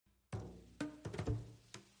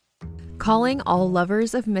Calling all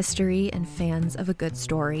lovers of mystery and fans of a good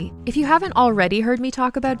story. If you haven't already heard me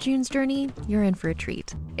talk about June's Journey, you're in for a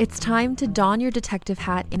treat. It's time to don your detective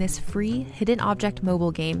hat in this free hidden object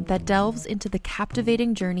mobile game that delves into the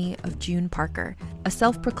captivating journey of June Parker, a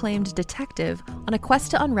self-proclaimed detective on a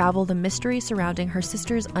quest to unravel the mystery surrounding her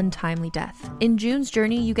sister's untimely death. In June's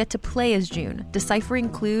Journey, you get to play as June, deciphering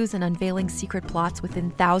clues and unveiling secret plots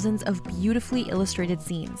within thousands of beautifully illustrated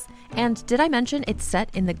scenes. And did I mention it's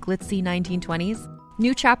set in the glitzy 1920s?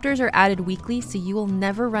 New chapters are added weekly, so you will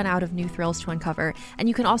never run out of new thrills to uncover, and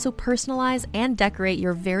you can also personalize and decorate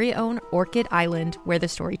your very own Orchid Island where the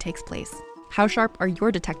story takes place. How sharp are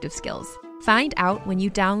your detective skills? Find out when you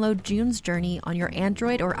download June's Journey on your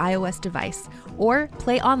Android or iOS device, or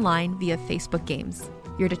play online via Facebook Games.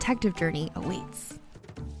 Your detective journey awaits.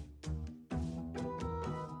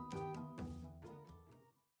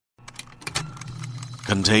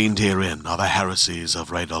 Contained herein are the heresies of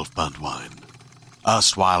Radolf Burntwine,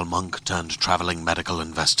 erstwhile monk turned traveling medical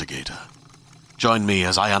investigator. Join me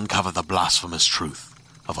as I uncover the blasphemous truth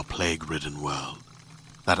of a plague-ridden world,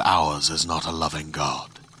 that ours is not a loving God,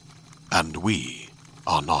 and we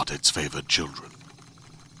are not its favored children.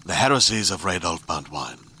 The heresies of Radolf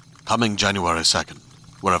Burntwine, coming January 2nd,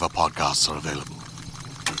 wherever podcasts are available.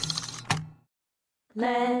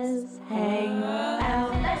 Let's hang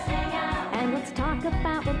out. Let's hang out. And let's talk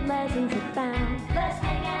about what lessons are found. Let's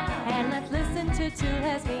hang out. And let's listen to two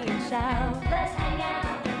lesbians shout. Let's hang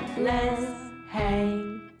out. Let's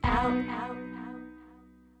hang out.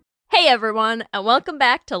 Hey everyone, and welcome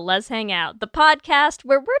back to Let's Hang Out, the podcast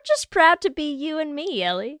where we're just proud to be you and me,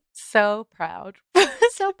 Ellie. So proud.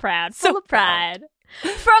 So proud. Full of pride.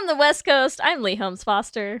 From the West Coast, I'm Lee Holmes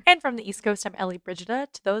Foster. And from the East Coast, I'm Ellie Brigida.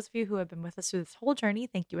 To those of you who have been with us through this whole journey,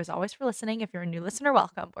 thank you as always for listening. If you're a new listener,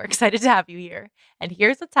 welcome. We're excited to have you here. And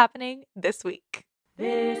here's what's happening this week.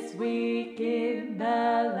 This week in the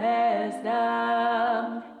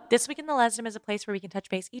Lesdom. This week in the Lesdom is a place where we can touch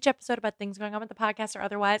base each episode about things going on with the podcast or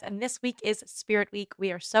otherwise. And this week is Spirit Week.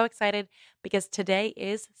 We are so excited because today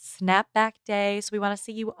is Snapback Day. So we want to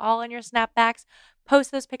see you all in your snapbacks.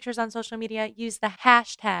 Post those pictures on social media. Use the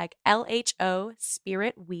hashtag LHO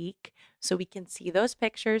Spirit Week so we can see those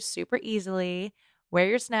pictures super easily. Wear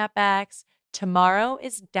your snapbacks. Tomorrow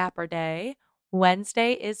is Dapper Day.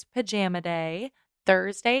 Wednesday is Pajama Day.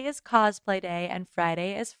 Thursday is Cosplay Day, and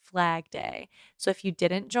Friday is Flag Day. So if you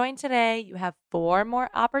didn't join today, you have 4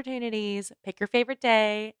 more opportunities. Pick your favorite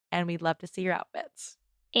day, and we'd love to see your outfits.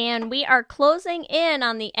 And we are closing in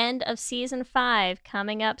on the end of Season 5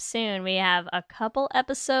 coming up soon. We have a couple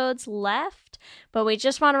episodes left, but we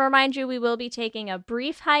just want to remind you we will be taking a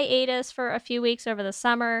brief hiatus for a few weeks over the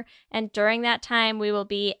summer. And during that time, we will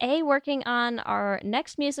be working on our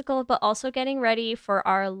next musical, but also getting ready for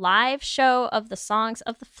our live show of the Songs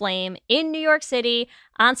of the Flame in New York City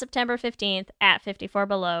on September 15th at 54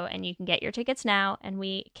 Below. And you can get your tickets now, and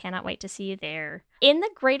we cannot wait to see you there. In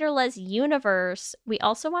the Greater Les universe, we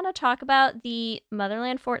also want to talk about the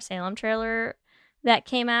Motherland Fort Salem trailer that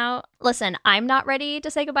came out. Listen, I'm not ready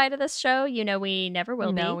to say goodbye to this show. You know we never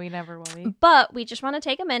will be. No, we never will be. But we just want to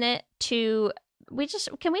take a minute to...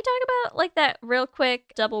 Can we talk about, like, that real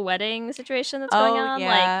quick double wedding situation that's going on?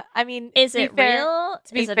 Yeah. Like, I mean, is it real?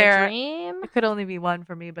 Is it a dream? It could only be one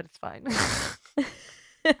for me, but it's fine.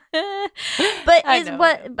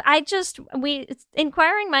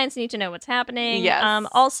 Inquiring minds need to know what's happening. Yes.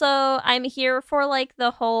 Also, I'm here for, like,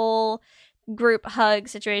 the whole group hug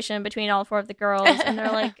situation between all 4 of the girls, and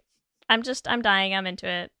they're like, I'm dying. I'm into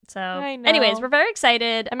it. So, anyways, we're very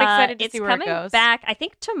excited. I'm excited to see where it goes. It's coming back. I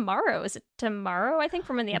think tomorrow. Is it tomorrow? I think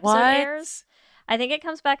from when the episode airs. I think it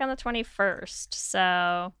comes back on the 21st.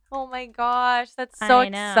 So, oh my gosh, that's so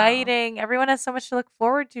exciting! Everyone has so much to look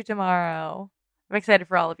forward to tomorrow. I'm excited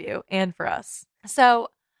for all of you and for us. So,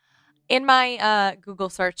 in my Google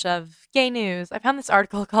search of gay news, I found this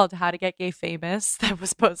article called How to Get Gay Famous that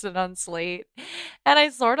was posted on Slate. And I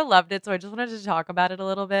sort of loved it, so I just wanted to talk about it a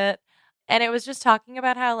little bit. And it was just talking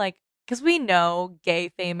about how, like, because we know gay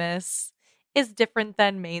famous is different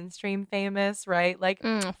than mainstream famous, right? Like,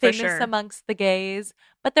 famous amongst the gays.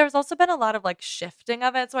 But there's also been a lot of, like, shifting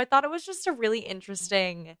of it. So I thought it was just a really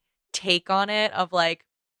interesting take on it of, like,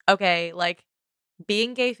 okay, like,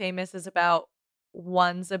 being gay famous is about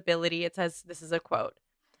one's ability, it says, this is a quote,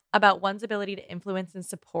 about one's ability to influence and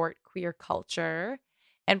support queer culture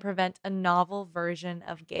and prevent a novel version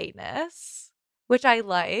of gayness, which I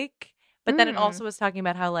like. But then it also was talking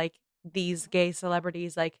about how, like, these gay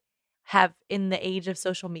celebrities, like, have, in the age of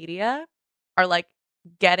social media, are, like,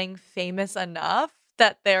 getting famous enough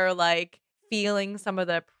that they're, like, feeling some of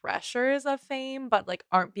the pressures of fame, but, like,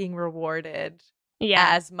 aren't being rewarded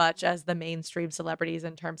as much as the mainstream celebrities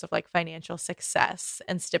in terms of like financial success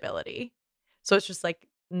and stability. So it's just like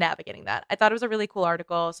navigating that. I thought it was a really cool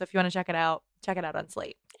article. So if you want to check it out on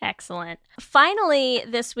Slate. Excellent. Finally,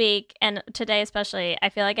 this week, and today especially, I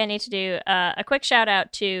feel like I need to do a quick shout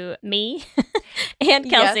out to me and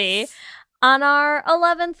Kelsey. Yes. On our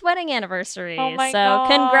 11th wedding anniversary. Oh my God.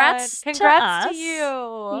 Congrats to us.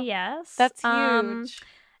 you. Yes. That's huge.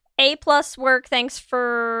 A+ work. Thanks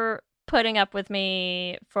for putting up with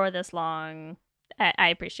me for this long. I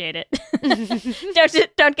appreciate it.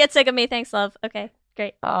 Don't get sick of me. Thanks, love. Okay,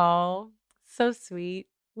 great. Oh, so sweet.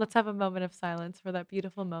 Let's have a moment of silence for that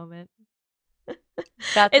beautiful moment.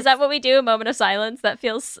 Is that what we do? A moment of silence? That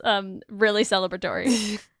feels really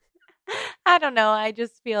celebratory. I don't know. I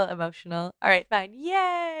just feel emotional. All right, fine.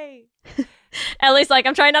 Yay! Ellie's like,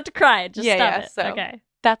 I'm trying not to cry. Just stop it. So okay.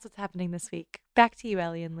 That's what's happening this week. Back to you,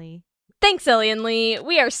 Ellie and Lee. Thanks, Ellie and Lee.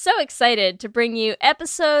 We are so excited to bring you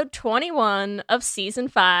episode 21 of season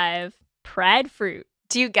 5, Pride Fruit.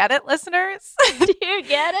 Do you get it, listeners? Do you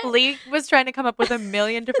get it? Lee was trying to come up with a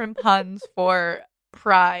million different puns for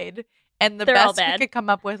pride, and the best we could come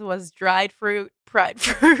up with was dried fruit, pride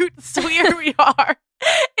fruit. So here we are.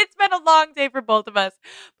 It's been a long day for both of us,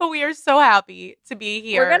 but we are so happy to be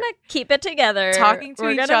here. We're going to keep it together. Talking to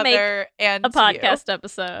each other make and a podcast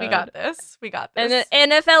episode. We got this.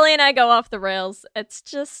 And if Ellie and I go off the rails, it's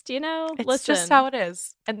just, it's just how it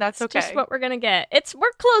is. And that's okay. It's just what we're going to get.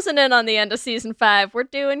 We're closing in on the end of season 5. We're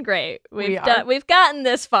doing great. We've gotten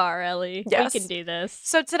this far, Ellie. Yes. We can do this.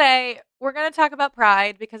 So today we're going to talk about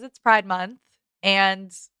Pride because it's Pride Month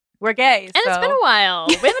and we're gay. And it's been a while.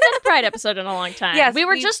 We haven't done a Pride episode in a long time. Yes, we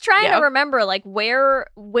were just trying to remember, like, where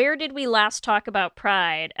did we last talk about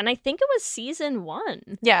Pride? And I think it was season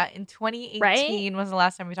 1. Yeah, in 2018 was the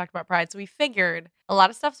last time we talked about Pride. So we figured a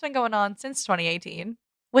lot of stuff's been going on since 2018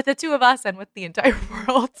 with the two of us and with the entire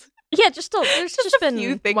world. Yeah, there's just been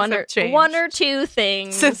few things one or two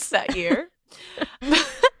things since that year.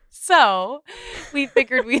 So we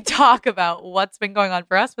figured we'd talk about what's been going on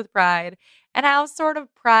for us with Pride and how sort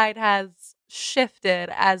of Pride has shifted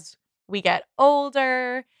as we get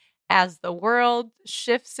older, as the world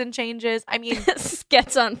shifts and changes. I mean,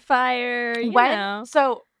 gets on fire.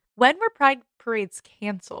 So when were Pride parades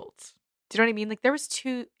canceled? Do you know what I mean? Like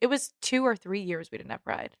it was 2 or 3 years we didn't have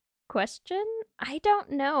Pride. Question? I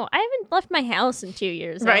don't know. I haven't left my house in 2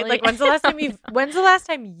 years. Right? Ellie. Like when's the last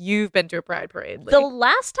time you've been to a Pride parade? Like, the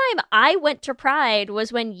last time I went to Pride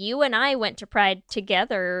was when you and I went to Pride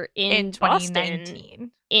together in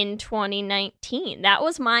 2019. In 2019. That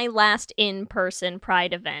was my last in-person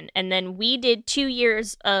Pride event. And then we did 2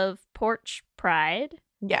 years of Porch Pride.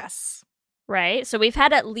 Yes. Right? So we've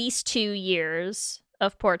had at least 2 years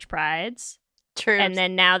of Porch Prides. True. And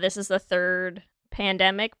then now this is the third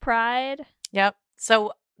pandemic Pride. Yep.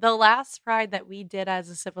 So the last Pride that we did as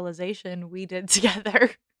a civilization, we did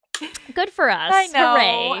together. Good for us. I know.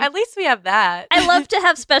 Hooray. At least we have that. I love to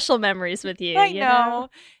have special memories with you. I know.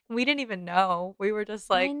 We didn't even know. We were just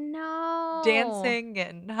like dancing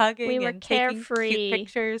and hugging we were and carefree. taking cute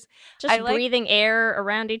pictures. Just breathing air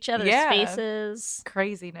around each other's faces.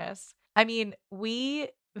 Craziness. I mean, we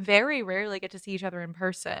very rarely get to see each other in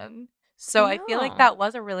person. So I feel like that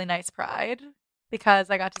was a really nice Pride. Because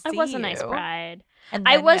I got to see you. It was a nice Pride. And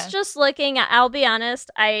then, I was just looking. I'll be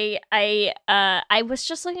honest. I was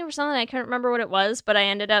just looking for something. I couldn't remember what it was, but I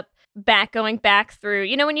ended up going back through.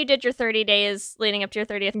 You know when you did your 30 days leading up to your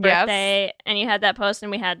 30th birthday, and you had that post,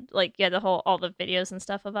 and we had all the videos and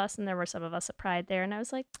stuff of us, and there were some of us at Pride there, and I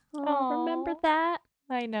was like, remember that?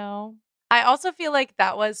 I know. I also feel like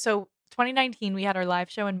that was 2019. We had our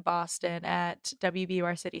live show in Boston at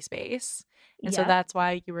WBUR City Space, and so that's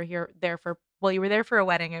why you were there for. Well, you were there for a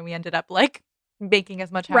wedding, and we ended up making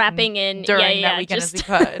as much wrapping in during that weekend as we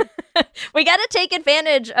could. We got to take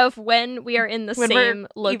advantage of when we are in the same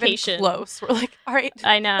location. Even close. We're like, all right,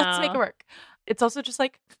 I know. Let's make it work. It's also just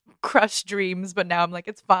crushed dreams, but now I'm like,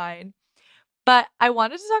 it's fine. But I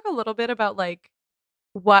wanted to talk a little bit about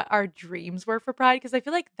what our dreams were for Pride, because I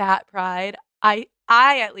feel like that Pride, I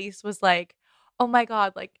at least was like, oh my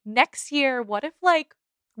God, next year, what if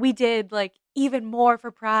we did even more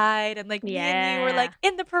for Pride and me and you were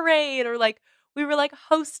in the parade, or we were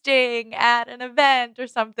hosting at an event or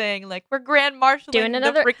something, we're grand marshaling doing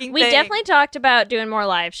another the freaking we thing. Definitely talked about doing more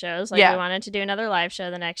live shows. We wanted to do another live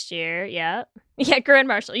show the next year. Yeah grand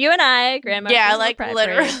marshal, you and I, grand marshal,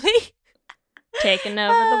 literally taking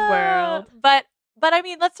over the world. But I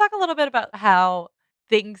mean, let's talk a little bit about how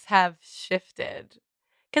things have shifted,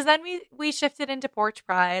 because then we shifted into Porch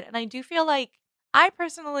Pride, and I do feel like I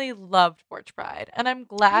personally loved Porch Pride, and I'm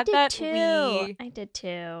glad I did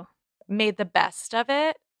too. made the best of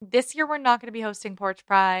it. This year, we're not going to be hosting Porch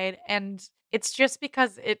Pride, and it's just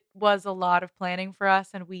because it was a lot of planning for us,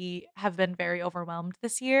 and we have been very overwhelmed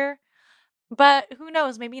this year. But who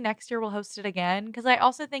knows? Maybe next year we'll host it again. Because I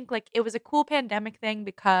also think like it was a cool pandemic thing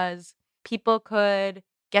because people could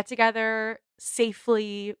get together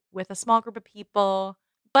safely with a small group of people.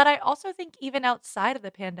 But I also think even outside of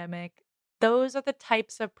the pandemic, those are the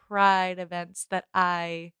types of Pride events that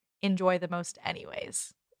I enjoy the most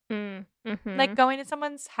anyways. Like going to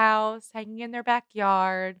someone's house, hanging in their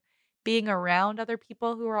backyard, being around other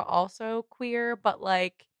people who are also queer, but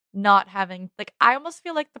like not having like I almost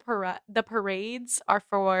feel like the parades are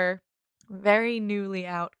for very newly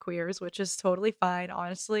out queers, which is totally fine.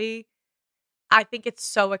 Honestly, I think it's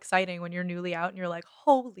so exciting when you're newly out and you're like,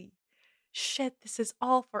 holy shit, this is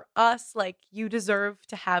all for us. Like you deserve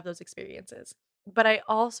to have those experiences. But I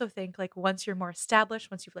also think like once you're more established,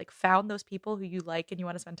 once you've like found those people who you like and you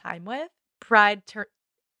want to spend time with, Pride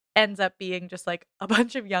ends up being just like a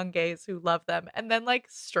bunch of young gays who love them, and then like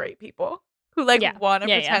straight people who like want to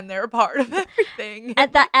pretend they're a part of everything.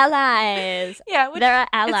 At the allies. Yeah, they're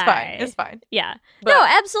allies. It's fine. Yeah. But, no,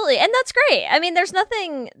 absolutely. And that's great. I mean, there's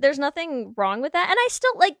nothing wrong with that. And I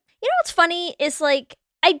still like, you know what's funny is like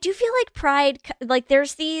I do feel like Pride, like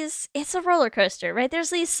there's these, it's a roller coaster, right?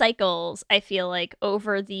 There's these cycles, I feel like,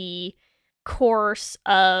 over the course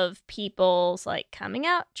of people's like coming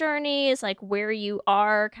out journeys, like where you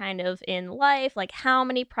are kind of in life, like how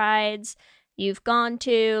many Prides you've gone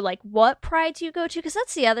to, like what Prides you go to. Because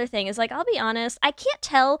that's the other thing is like, I'll be honest, I can't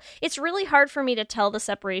tell. It's really hard for me to tell the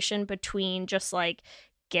separation between just like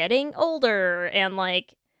getting older and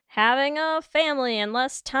like having a family and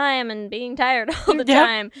less time and being tired all the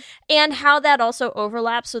time, and how that also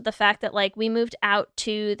overlaps with the fact that like we moved out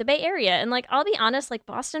to the Bay Area. And like I'll be honest, like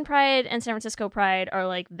Boston Pride and San Francisco Pride are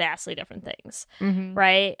like vastly different things,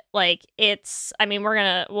 right? Like it's, I mean,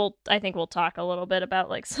 I think we'll talk a little bit about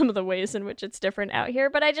like some of the ways in which it's different out here,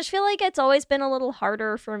 but I just feel like it's always been a little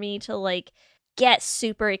harder for me to like get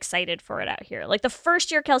super excited for it out here. Like the first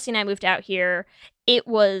year Kelsey and I moved out here, it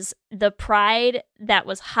was the Pride that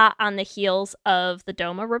was hot on the heels of the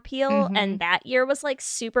DOMA repeal, and that year was like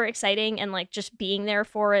super exciting, and like just being there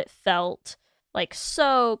for it felt like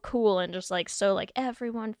so cool, and just like so like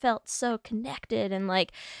everyone felt so connected, and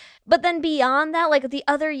like, but then beyond that, like the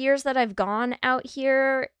other years that I've gone out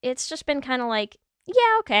here, it's just been kind of like,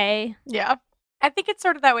 yeah, okay. Yeah. I think it's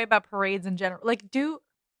sort of that way about parades in general. Like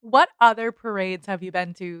what other parades have you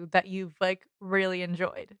been to that you've like really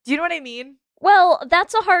enjoyed? Do you know what I mean? Well,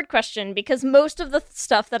 that's a hard question because most of the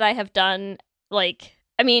stuff that I have done, like,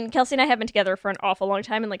 I mean, Kelsey and I have been together for an awful long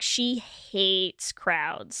time, and like she hates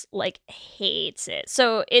crowds, like hates it.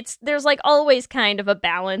 So there's like always kind of a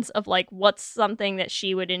balance of like what's something that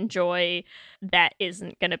she would enjoy that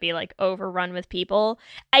isn't going to be like overrun with people.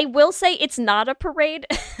 I will say it's not a parade.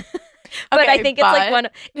 But okay, I think it's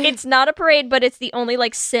it's not a parade, but it's the only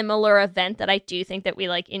like similar event that I do think that we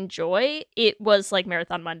like enjoy. It was like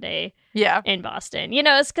Marathon Monday in Boston. You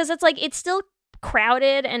know, it's because it's like, it's still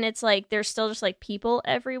crowded and it's like, there's still just like people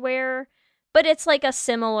everywhere, but it's like a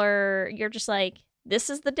similar, you're just like, this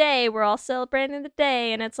is the day, we're all celebrating the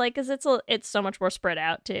day. And it's like, because it's so much more spread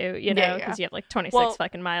out too, you know, because you have like 26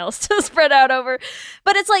 fucking miles to spread out over.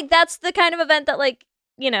 But it's like, that's the kind of event that like,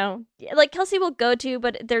 you know, like Kelsey will go to,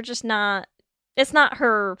 but they're just not, it's not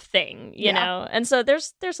her thing, you know? And so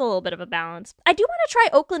there's a little bit of a balance. I do want to try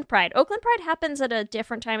Oakland Pride. Oakland Pride happens at a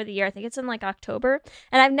different time of the year. I think it's in like October,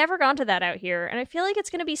 and I've never gone to that out here. And I feel like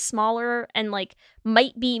it's going to be smaller and like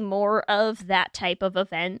might be more of that type of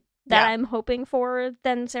event that I'm hoping for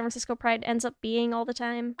than San Francisco Pride ends up being all the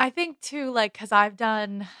time. I think too, like, because I've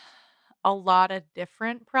done a lot of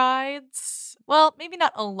different prides. Well, maybe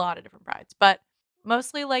not a lot of different prides, but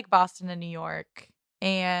mostly like Boston and New York.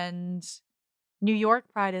 And New York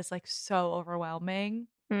Pride is like so overwhelming.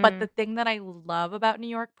 But the thing that I love about New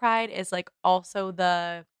York Pride is like also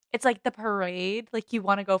it's like the parade. Like you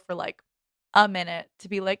want to go for like a minute to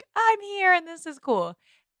be like, I'm here and this is cool.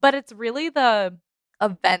 But it's really the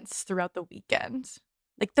events throughout the weekend.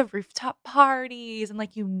 Like the rooftop parties, and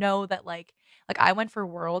like, you know, that like I went for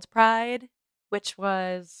World Pride, which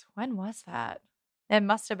was, when was that? It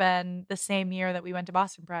must have been the same year that we went to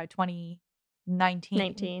Boston Pride,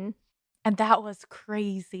 2019. And that was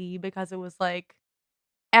crazy because it was like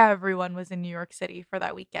everyone was in New York City for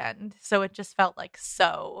that weekend. So it just felt like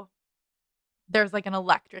there's like an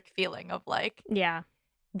electric feeling of like,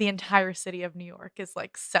 the entire city of New York is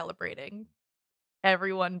like celebrating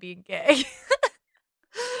everyone being gay.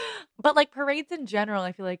 But like parades in general,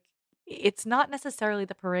 I feel like it's not necessarily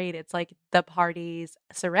the parade. It's like the parties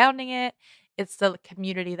surrounding it. it's the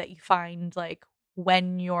community that you find like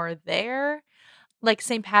when you're there. Like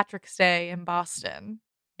St. Patrick's Day in Boston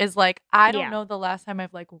is like, I don't know the last time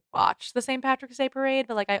I've like watched the St. Patrick's Day parade,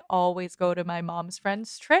 but like I always go to my mom's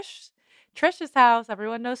friend's Trish's house.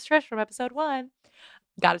 Everyone knows Trish from episode 1.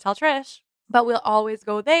 Gotta tell Trish. But we'll always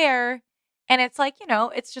go there. And it's like, you know,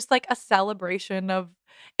 it's just like a celebration of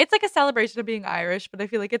being Irish, but I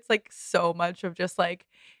feel like it's like so much of just like,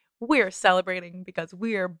 we're celebrating because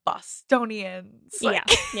we're Bostonians. Like,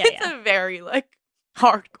 it's a very like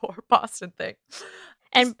hardcore Boston thing.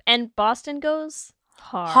 And Boston goes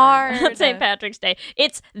hard on St. Patrick's Day.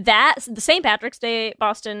 It's that the St. Patrick's Day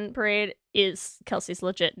Boston parade is Kelsey's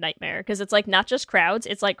legit nightmare because it's like not just crowds,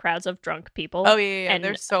 it's like crowds of drunk people. Oh yeah, and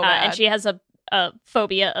they're so bad. And she has a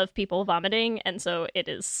phobia of people vomiting, and so it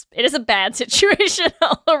is a bad situation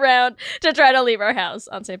all around to try to leave our house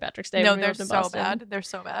on St. Patrick's Day. No, they're so bad. They're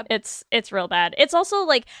so bad. It's real bad. It's also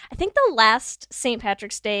like I think the last St.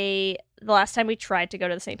 Patrick's Day, the last time we tried to go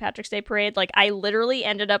to the St. Patrick's Day parade, like I literally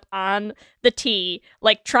ended up on the tee,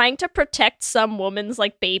 like trying to protect some woman's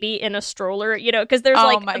like baby in a stroller, you know, because there's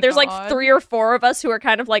like 3 or 4 of us who are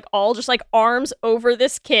kind of like all just like arms over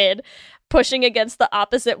this kid, pushing against the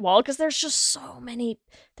opposite wall because there's so many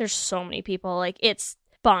people. Like it's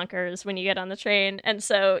bonkers when you get on the train, and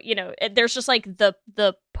so you know there's just like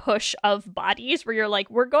the push of bodies where you're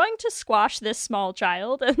like, we're going to squash this small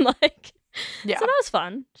child, and like so that was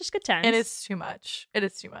fun, just good times. It is too much.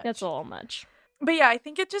 It's a little much. But yeah, I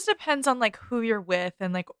think it just depends on like who you're with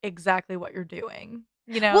and like exactly what you're doing.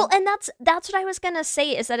 You know? Well, and that's what I was gonna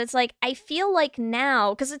say is that it's like I feel like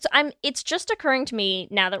now because it's just occurring to me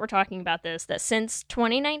now that we're talking about this that since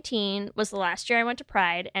 2019 was the last year I went to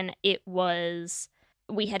Pride, and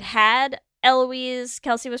we had Eloise,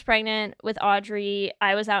 Kelsey was pregnant with Audrey,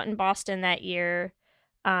 I was out in Boston that year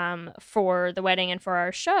for the wedding and for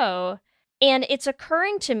our show, and it's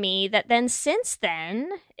occurring to me that then since then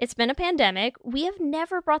it's been a pandemic, we have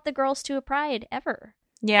never brought the girls to a Pride ever.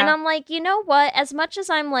 Yeah. And I'm like, you know what? As much as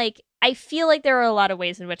I'm like, I feel like there are a lot of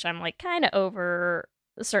ways in which I'm like kind of over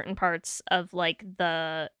certain parts of like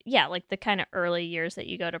the kind of early years that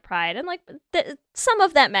you go to Pride, and like some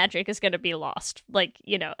of that magic is going to be lost, like,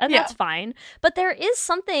 you know, and that's fine. But there is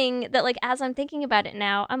something that like, as I'm thinking about it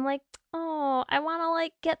now, I'm like, oh, I want to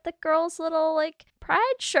like get the girls little like Pride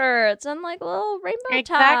shirts and like little rainbow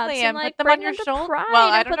tops and like put them on your shoulder.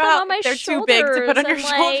 Well, I don't know how they're too big to put on your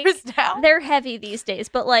shoulders now. They're heavy these days,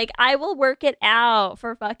 but like I will work it out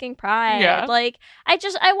for fucking Pride. Yeah. Like I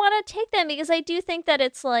want to take them because I do think that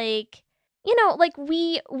it's like, you know, like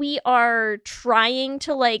we are trying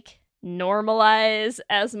to like normalize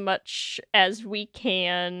as much as we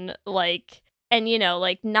can, like, and you know,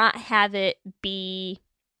 like not have it be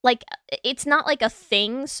like, it's not like a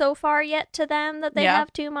thing so far yet to them that they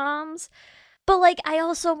have 2 moms. But like, I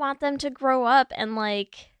also want them to grow up and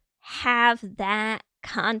like have that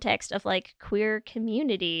context of like queer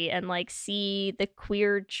community and like see the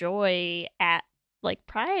queer joy at like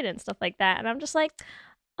Pride and stuff like that. And I'm just like,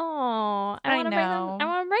 oh, I want to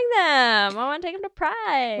bring them. I want to take them to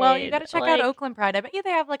Pride. Well, you got to check out Oakland Pride. I bet you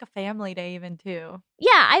they have like a family day even too.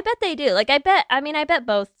 Yeah, I bet they do. Like, I bet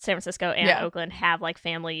both San Francisco and Oakland have like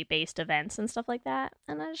family-based events and stuff like that.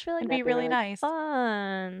 And I just feel like it'd be really nice,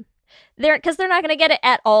 fun. Because they're not going to get it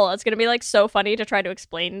at all. It's going to be like so funny to try to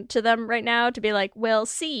explain to them right now to be like, well,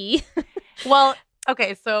 see. Well,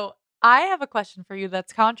 okay, so I have a question for you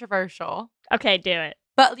that's controversial. Okay, do it.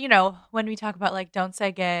 But, you know, when we talk about, like, don't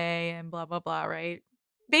say gay and blah, blah, blah, right?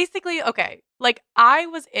 Basically, okay, like, I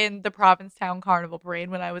was in the Provincetown Carnival Parade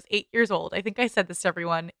when I was 8 years old. I think I said this to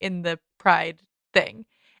everyone in the Pride thing.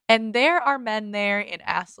 And there are men there in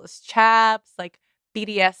assless chaps, like,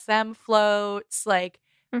 BDSM floats, like,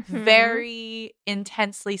 very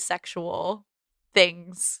intensely sexual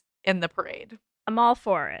things in the parade. I'm all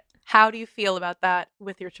for it. How do you feel about that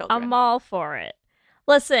with your children? I'm all for it.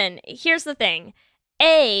 Listen, here's the thing.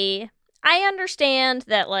 I understand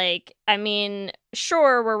that, like, I mean,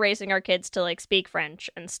 sure, we're raising our kids to, like, speak French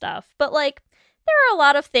and stuff, but, like, there are a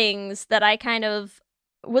lot of things that I kind of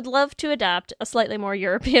would love to adopt a slightly more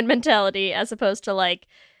European mentality as opposed to, like,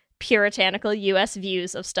 puritanical U.S.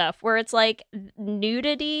 views of stuff, where it's, like,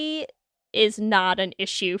 nudity is not an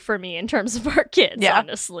issue for me in terms of our kids,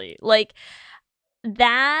 honestly. Like,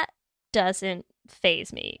 that doesn't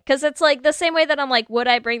phase me, because it's like the same way that I'm like, would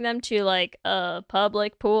I bring them to like a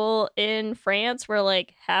public pool in France where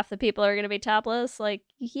like half the people are gonna be topless? Like,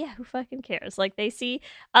 yeah, who fucking cares? Like, they see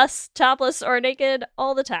us topless or naked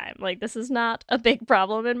all the time. Like, this is not a big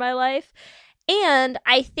problem in my life. And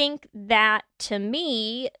I think that to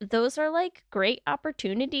me, those are like great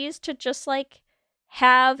opportunities to just like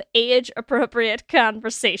have age-appropriate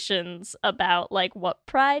conversations about, like, what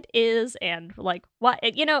pride is and, like,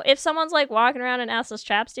 what, you know, if someone's, like, walking around in assless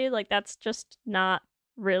chaps, dude, like, that's just not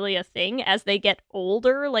really a thing. As they get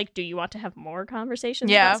older, like, do you want to have more conversations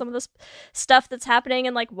about some of this stuff that's happening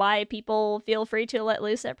and, like, why people feel free to let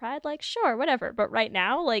loose at pride? Like, sure, whatever. But right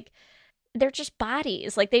now, like, they're just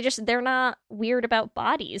bodies. Like, they're not weird about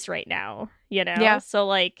bodies right now, you know? Yeah. So,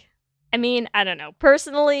 like, I mean, I don't know.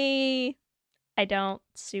 Personally, I don't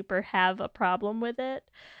super have a problem with it.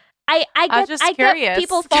 I get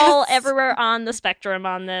people fall everywhere on the spectrum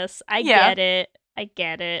on this. I get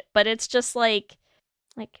it. But it's just like,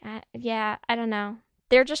 I don't know.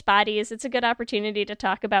 They're just bodies. It's a good opportunity to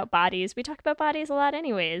talk about bodies. We talk about bodies a lot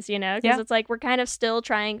anyways, you know, because it's like we're kind of still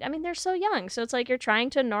trying. I mean, they're so young. So it's like you're trying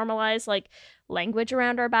to normalize, like, language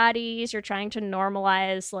around our bodies. You're trying to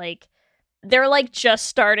normalize, like, they're, like, just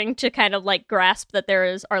starting to kind of, like, grasp that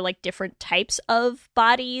are, like, different types of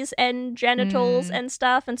bodies and genitals and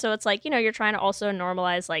stuff. And so it's like, you know, you're trying to also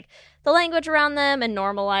normalize, like, the language around them and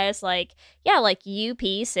normalize, like, like, you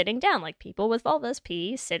pee sitting down, like, people with vulvas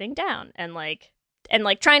pee sitting down, and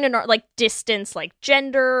trying to like distance, like,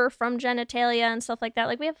 gender from genitalia and stuff like that.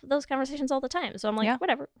 Like, we have those conversations all the time. So I'm like,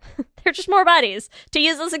 whatever. They're just more bodies. To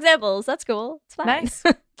use those examples, that's cool. It's fine. Nice.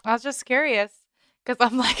 I was just curious. Because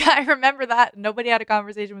I'm like, I remember that nobody had a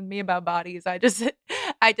conversation with me about bodies. I just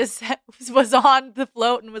was on the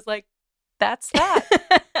float and was like, that's that.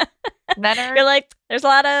 You're like, there's a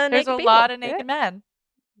lot of naked men.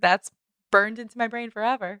 That's burned into my brain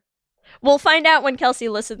forever. We'll find out when Kelsey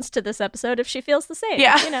listens to this episode if she feels the same.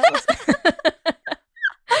 Yeah. You know?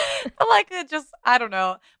 Like, it just, I don't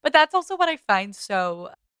know. But that's also what I find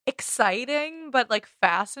so exciting, but, like,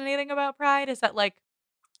 fascinating about Pride is that, like,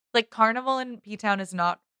 Carnival in P-Town is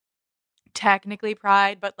not technically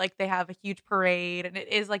Pride, but, like, they have a huge parade, and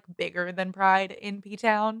it is, like, bigger than Pride in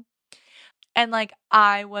P-Town. And, like,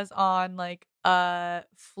 I was on, like, a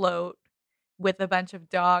float with a bunch of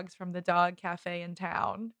dogs from the dog cafe in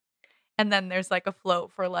town. And then there's, like, a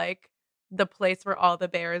float for, like, the place where all the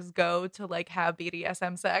bears go to, like, have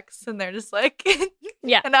BDSM sex. And they're just, like,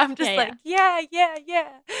 and I'm just yeah.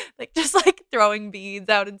 Like, just, like, throwing beads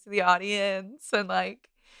out into the audience. And, like,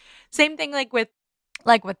 same thing, like, with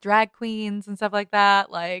drag queens and stuff like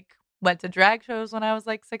that. Like, went to drag shows when I was,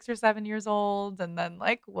 like, 6 or 7 years old, and then,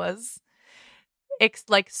 like,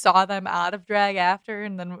 saw them out of drag after,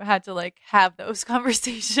 and then had to, like, have those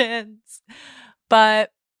conversations.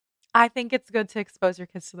 But I think it's good to expose your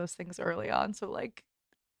kids to those things early on, so, like,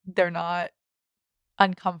 they're not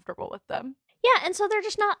uncomfortable with them. Yeah, and so they're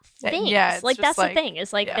just not things. Yeah, like, that's the thing.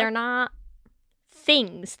 Is, like, they're not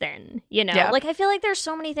things then, you know? Like, I feel like there's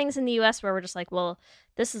so many things in the US where we're just like, well,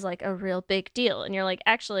 this is, like, a real big deal. And you're like,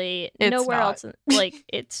 actually, it's nowhere else. Like,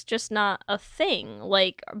 it's just not a thing.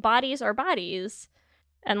 Like, bodies are bodies.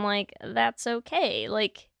 And, like, that's okay.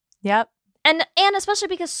 Like, yep. And especially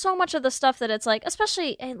because so much of the stuff that it's like,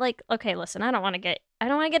 especially, like, okay, listen, I don't want to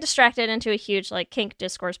get distracted into a huge, like, kink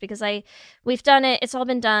discourse, because we've done it. It's all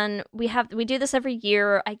been done. We do this every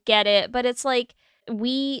year. I get it. But it's like,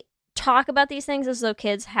 we talk about these things as though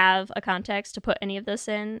kids have a context to put any of this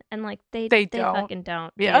in, and, like, they fucking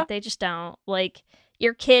don't. Yeah. They just don't. Like,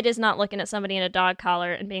 your kid is not looking at somebody in a dog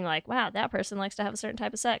collar and being like, wow, that person likes to have a certain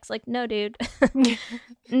type of sex. Like, no, dude.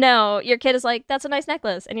 No, your kid is like, that's a nice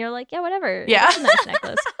necklace. And you're like, yeah, whatever. Yeah. That's a nice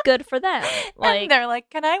necklace. Good for them. Like, and they're like,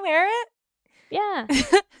 can I wear it? Yeah.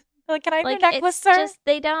 Like, can I have your necklace, sir? Just,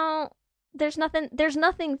 there's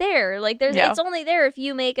nothing there. Like, it's only there if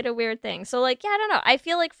you make it a weird thing. So, like, yeah, I don't know. I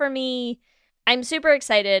feel like for me, I'm super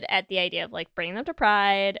excited at the idea of, like, bringing them to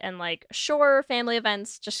Pride and, like, sure, family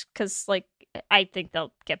events, just because, like, I think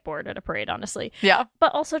they'll get bored at a parade, honestly. Yeah.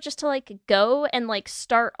 But also just to, like, go and, like,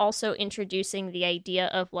 start also introducing the idea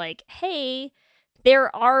of, like, hey,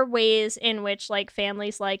 there are ways in which, like,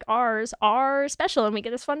 families like ours are special and we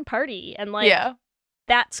get this fun party. And, like,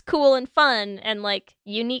 that's cool and fun and, like,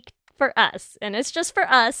 unique for us. And it's just for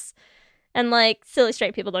us. And, like, silly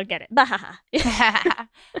straight people don't get it.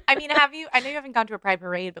 I mean, I know you haven't gone to a Pride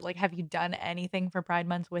parade, but, like, have you done anything for Pride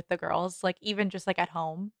Month with the girls? Like, even just, like, at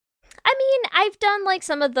home? I mean, I've done, like,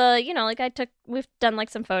 some of the, you know, like, we've done, like,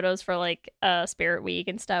 some photos for, like, Spirit Week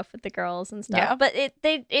and stuff with the girls and stuff. Yeah. But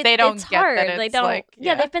they don't it's hard. That it's, they don't. Like,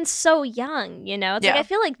 they've been so young, you know? It's like, I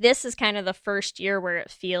feel like this is kind of the first year where it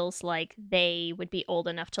feels like they would be old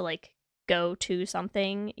enough to, like, go to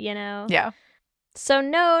something, you know? Yeah. So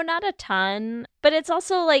no, not a ton. But it's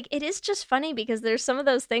also, like, it is just funny because there's some of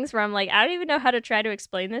those things where I'm like, I don't even know how to try to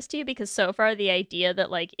explain this to you, because so far the idea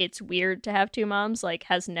that, like, it's weird to have two moms, like,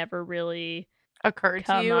 has never really occur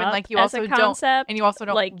to you, up and like you as also a concept.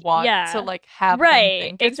 don't like, want yeah. to like have right, them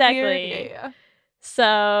think it's exactly. weird. Yeah.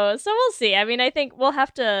 So we'll see. I mean, I think we'll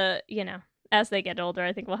have to, as they get older,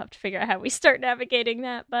 I think we'll have to figure out how we start navigating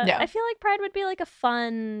that. But Yeah. I feel like Pride would be like a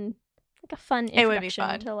fun introduction It would be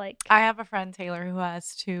fun. to like. I have a friend, Taylor, who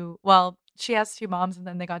has she has 2 moms and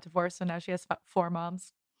then they got divorced, so now she has 4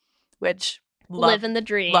 moms, which living the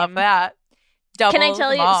dream. Love that. Double Can I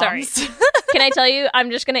tell you? moms. Sorry. Can I tell you? I'm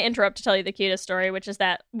just going to interrupt to tell you the cutest story, which is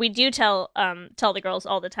that we do tell the girls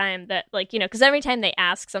all the time that, like, because every time they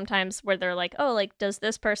ask, sometimes where they're like, oh, like, does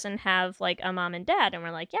this person have like a mom and dad? And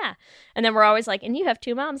we're like, yeah. And then we're always like, and you have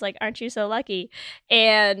 2 moms, like, aren't you so lucky?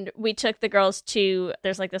 And we took the girls to,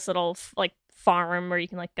 there's like this little like farm where you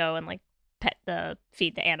can like go and like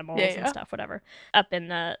feed the animals and stuff, whatever, up in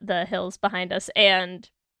the hills behind us. And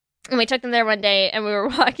we took them there one day, and we were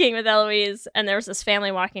walking with Eloise, and there was this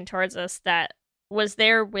family walking towards us that was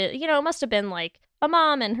there with, it must have been like a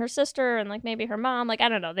mom and her sister and like maybe her mom. Like, I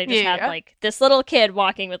don't know. They just had like this little kid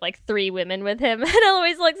walking with like 3 women with him. And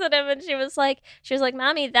Eloise looks at him and she was like,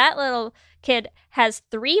 Mommy, that little kid has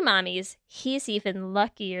 3 mommies. He's even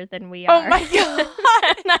luckier than we are. Oh my God.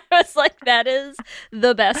 And I was like, that is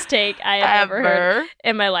the best take I have ever heard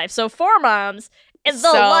in my life. So 4 moms. It's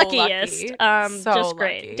the luckiest. Just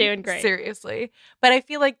great. Lucky. Doing great. Seriously. But I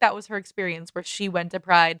feel like that was her experience where she went to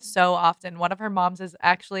Pride so often. One of her moms is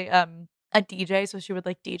actually a DJ, so she would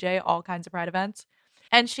like DJ all kinds of Pride events.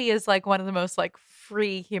 And she is like one of the most like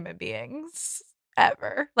free human beings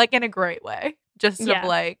ever. Like in a great way. Just of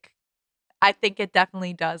like, I think it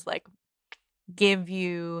definitely does like give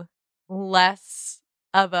you less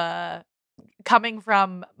of a, coming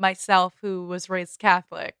from myself who was raised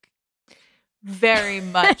Catholic, very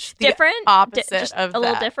much the different opposite just of a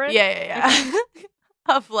little different. Yeah.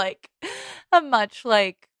 Of like a much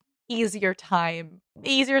like easier time.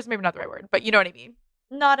 Easier is maybe not the right word, but you know what I mean.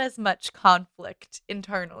 Not as much conflict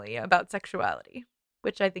internally about sexuality,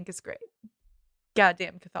 which I think is great.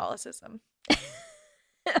 Goddamn Catholicism.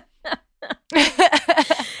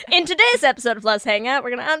 In today's episode of Let's Hang Out,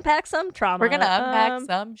 we're going to unpack some trauma. We're going to unpack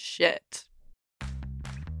some shit.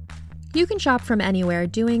 You can shop from anywhere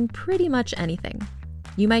doing pretty much anything.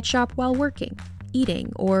 You might shop while working,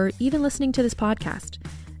 eating, or even listening to this podcast.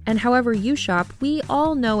 And however you shop, we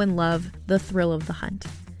all know and love the thrill of the hunt.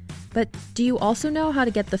 But do you also know how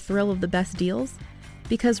to get the thrill of the best deals?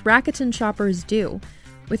 Because Rakuten shoppers do.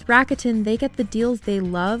 With Rakuten, they get the deals they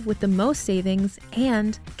love with the most savings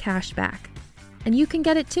and cash back. And you can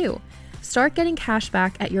get it too. Start getting cash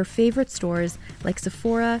back at your favorite stores like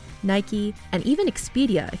Sephora, Nike, and even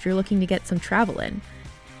Expedia if you're looking to get some travel in.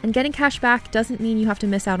 And getting cash back doesn't mean you have to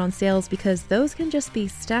miss out on sales because those can just be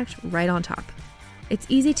stacked right on top. It's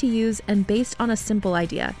easy to use and based on a simple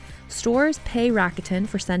idea. Stores pay Rakuten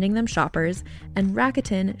for sending them shoppers, and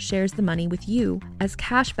Rakuten shares the money with you as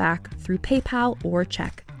cash back through PayPal or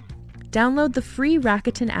check. Download the free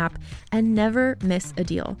Rakuten app and never miss a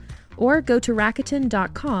deal. Or go to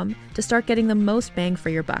Rakuten.com to start getting the most bang for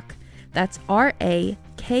your buck. That's Rakuten.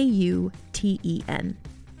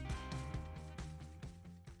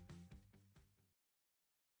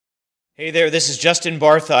 Hey there, this is Justin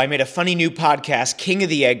Bartha. I made a funny new podcast, King of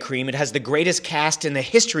the Egg Cream. It has the greatest cast in the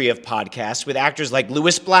history of podcasts with actors like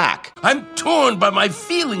Louis Black. I'm torn by my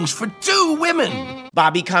feelings for 2 women.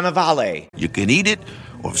 Bobby Cannavale. You can eat it,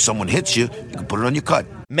 or if someone hits you, you can put it on your cut.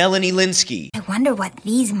 Melanie Linsky. I wonder what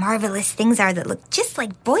these marvelous things are that look just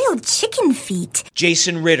like boiled chicken feet.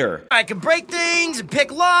 Jason Ritter. I can break things and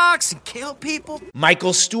pick locks and kill people.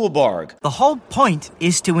 Michael Stuhlbarg. The whole point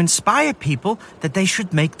is to inspire people that they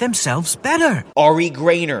should make themselves better. Ari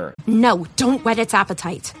Grainer. No, don't whet its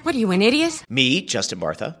appetite. What are you, an idiot? Me, Justin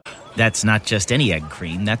Bartha. That's not just any egg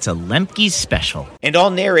cream, that's a Lemke's special. And all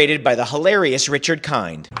narrated by the hilarious Richard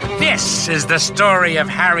Kind. This is the story of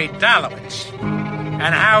Harry Dalowitz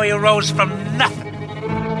and how he rose from nothing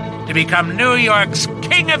to become New York's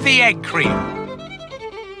King of the Egg Cream.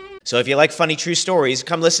 So if you like funny true stories,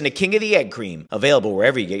 come listen to King of the Egg Cream, available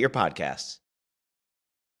wherever you get your podcasts.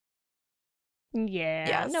 Yeah.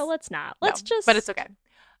 Yes. No, let's not. Let's just... But it's okay.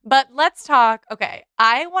 But let's talk... Okay,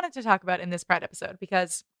 I wanted to talk about in this Pride episode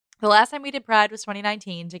because the last time we did Pride was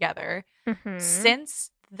 2019 together. Mm-hmm.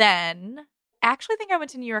 Since then, I actually think I went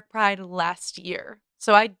to New York Pride last year.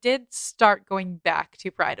 So I did start going back to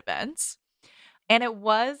Pride events. And it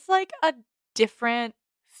was like a different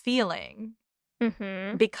feeling.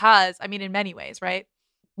 Mm-hmm. Because, I mean, in many ways, right?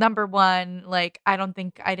 Number one, like, I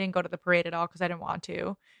didn't go to the parade at all because I didn't want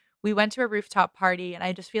to. We went to a rooftop party and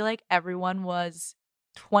I just feel like everyone was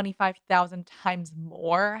 25,000 times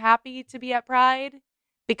more happy to be at Pride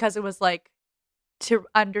because it was like to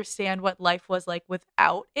understand what life was like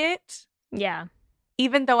without it. Yeah.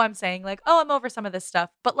 Even though I'm saying like, oh, I'm over some of this stuff,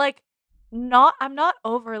 but like I'm not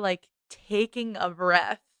over like taking a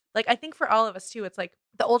breath. Like I think for all of us too, it's like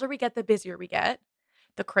the older we get, the busier we get,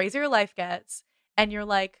 the crazier life gets. And you're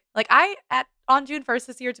like on June 1st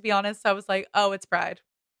this year, to be honest, I was like, oh, it's Pride,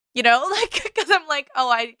 you know, like, because I'm like, oh,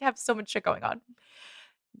 I have so much shit going on.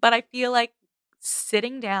 But I feel like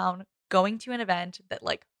sitting down, going to an event that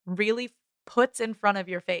like really puts in front of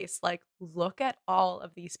your face, like, look at all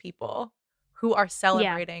of these people who are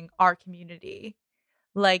celebrating our community,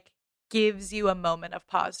 like, gives you a moment of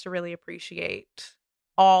pause to really appreciate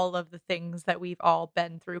all of the things that we've all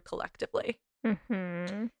been through collectively.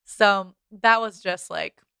 Mm-hmm. So that was just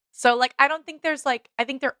like, so like, I don't think there's like, I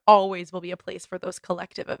think there always will be a place for those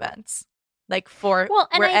collective events, like for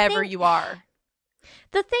wherever you are.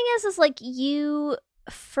 The thing is like you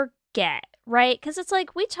forget, right? Because it's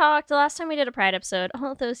like we talked the last time we did a Pride episode,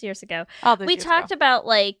 all those years ago, we talked about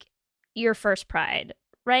like your first Pride,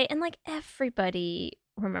 right? And like everybody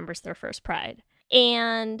remembers their first Pride.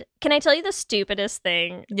 And can I tell you the stupidest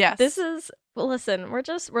thing? Yes. This is, listen, we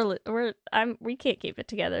can't keep it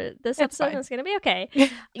together. This episode is going to be okay.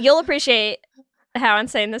 You'll appreciate how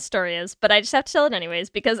insane this story is, but I just have to tell it anyways,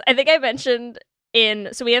 because I think I mentioned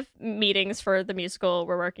so we have meetings for the musical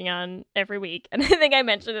we're working on every week. And I think I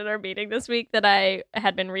mentioned in our meeting this week that I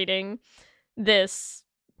had been reading this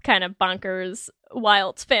kind of bonkers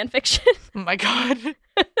Wilds fan fiction. Oh my God.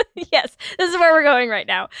 Yes, this is where we're going right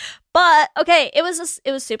now. But okay, it was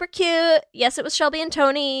super cute. Yes, it was Shelby and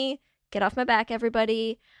Tony. Get off my back,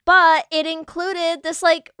 everybody. But it included this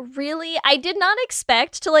like really, I did not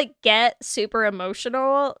expect to like get super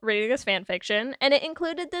emotional reading this fan fiction, and it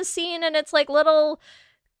included this scene, and it's like little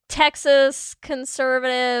Texas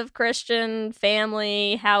conservative Christian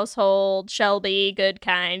family household, Shelby, good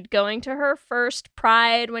kind, going to her first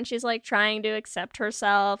Pride when she's like trying to accept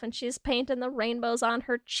herself, and she's painting the rainbows on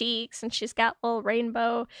her cheeks, and she's got little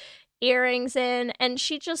rainbow earrings in, and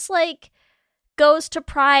she just like goes to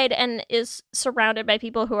Pride and is surrounded by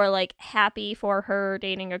people who are like happy for her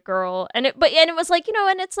dating a girl, and it was like, you know,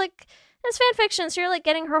 and it's like, it's fan fiction, so you're like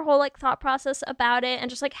getting her whole like thought process about it and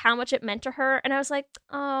just like how much it meant to her. And I was like,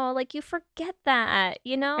 oh, like you forget that,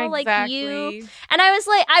 you know, exactly. Like you. And I was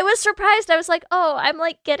like, I was surprised. I was like, oh, I'm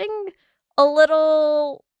like getting a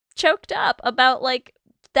little choked up about like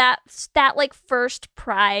that like first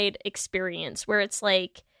Pride experience where it's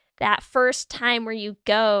like that first time where you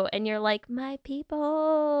go and you're like, my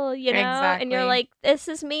people, you know, exactly. And you're like, this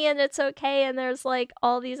is me and it's okay. And there's like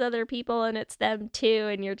all these other people and it's them too.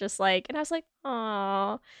 And you're just like, and I was like,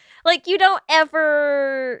 oh, like you don't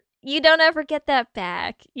ever get that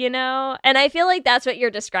back, you know? And I feel like that's what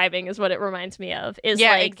you're describing is what it reminds me of is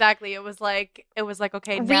like, exactly. It was like,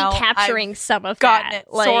 okay, now recapturing I've some of gotten that.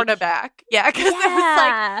 it sort of back. Yeah. Cause it was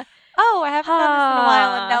like, oh, I haven't done this in a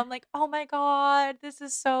while. And now I'm like, oh my God, this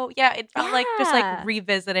is so, it felt like just like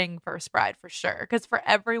revisiting first Pride for sure. Because for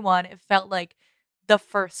everyone, it felt like the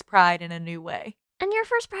first Pride in a new way. And your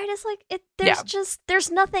first Pride is like,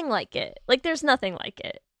 there's nothing like it. Like, there's nothing like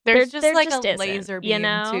it. There's there like just a laser beam, you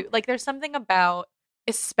know? too. Like, there's something about,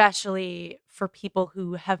 especially for people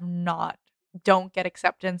who don't get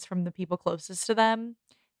acceptance from the people closest to them.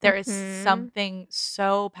 There is something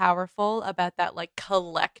so powerful about that, like,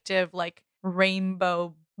 collective, like,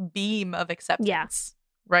 rainbow beam of acceptance,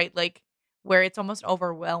 right? Like, where it's almost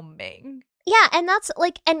overwhelming. Yeah, and that's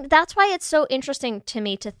why it's so interesting to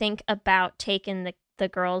me to think about taking the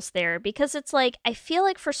girls there, because it's like, I feel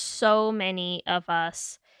like for so many of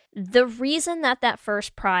us, the reason that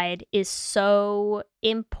first Pride is so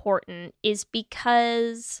important is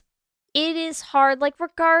because it is hard, like,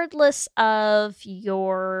 regardless of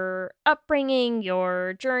your upbringing,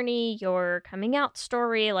 your journey, your coming out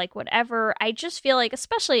story, like, whatever, I just feel like,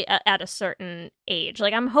 especially at a certain age,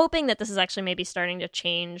 like, I'm hoping that this is actually maybe starting to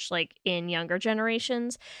change, like, in younger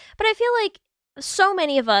generations, but I feel like so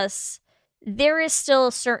many of us, there is still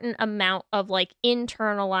a certain amount of, like,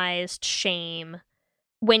 internalized shame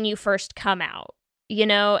when you first come out. You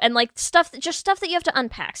know, and like stuff that you have to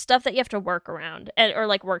unpack, stuff that you have to work around or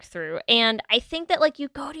like work through. And I think that like you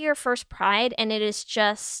go to your first Pride and it is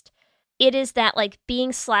that like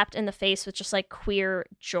being slapped in the face with just like queer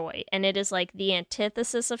joy. And it is like the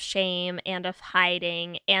antithesis of shame and of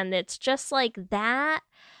hiding. And it's just like that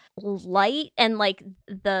light and like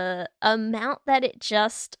the amount that it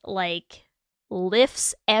just like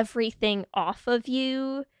lifts everything off of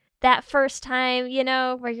you that first time, you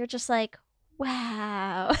know, where you're just like,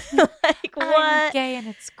 wow, like what? I'm gay and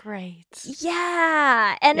it's great.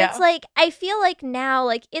 Yeah. And it's like, I feel like now,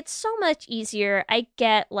 like, it's so much easier. I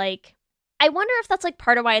get, like, I wonder if that's like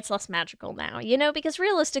part of why it's less magical now, you know, because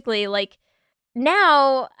realistically, like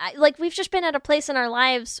now, like we've just been at a place in our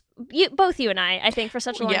lives, both you and I think for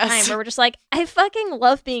such a long time where we're just like, I fucking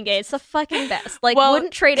love being gay. It's the fucking best. Like,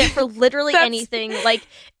 wouldn't trade it for literally anything. Like,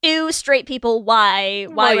 ew, straight people, why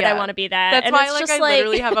would I want to be that? That's and why, it's like, just I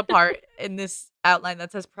literally have a part in this outline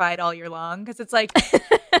that says pride all year long, because it's like,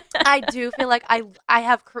 I do feel like I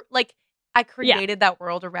have, I created that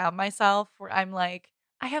world around myself where I'm like,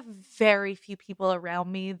 I have very few people around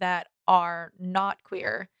me that are not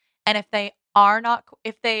queer. And if they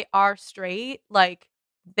are straight, like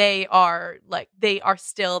they are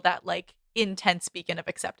still that like intense beacon of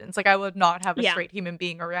acceptance. Like I would not have a straight human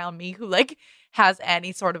being around me who like has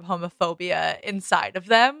any sort of homophobia inside of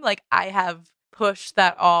them. Like I have pushed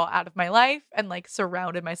that all out of my life and like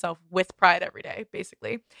surrounded myself with pride every day,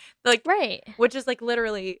 basically. Like, right. Which is like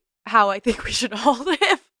literally how I think we should all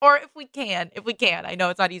live, or if we can. I know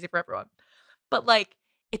it's not easy for everyone, but like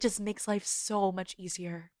it just makes life so much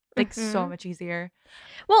easier. Like so much easier.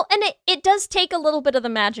 Well, and it does take a little bit of the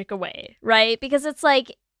magic away, right? Because it's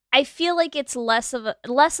like I feel like it's less of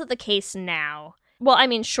the case now. Well, I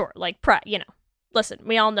mean, sure, like Pride, you know. Listen,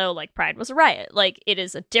 we all know like Pride was a riot. Like it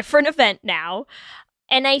is a different event now.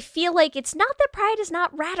 And I feel like it's not that Pride is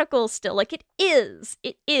not radical still. Like it is.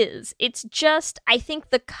 It is. It's just I think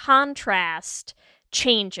the contrast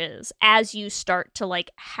changes as you start to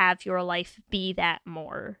like have your life be that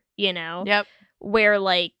more, you know? Yep. Where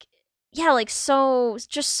like so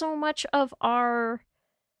much of our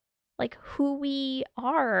like who we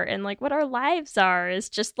are and like what our lives are is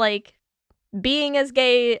just like being as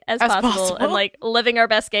gay as possible and like living our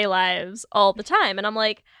best gay lives all the time. And I'm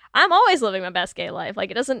like, I'm always living my best gay life.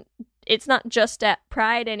 Like it's not just at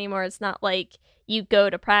Pride anymore. It's not like you go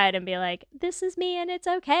to Pride and be like, this is me and it's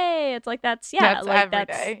okay. It's like that's like every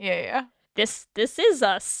day. Yeah. This is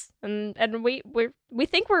us, and we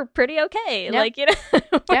think we're pretty okay. Yep. Like, you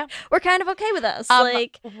know, we're kind of okay with us.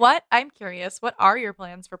 I'm curious, what are your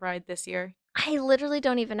plans for Pride this year? I literally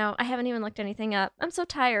don't even know. I haven't even looked anything up. I'm so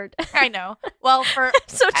tired. I know. Well, I'm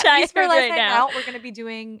so tired for right now. We're going to be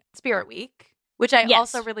doing Spirit Week, which I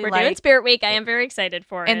also really like. We're doing Spirit Week. I am very excited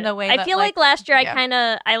for it. In the way I feel like last year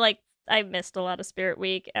I missed a lot of Spirit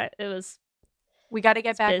Week. We got to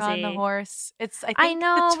get back busy. on the horse. I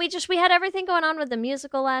know. We had everything going on with the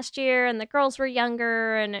musical last year, and the girls were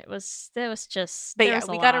younger, and it was just. But yeah,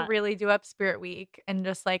 we got to really do up Spirit Week and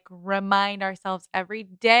just like remind ourselves every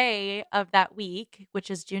day of that week,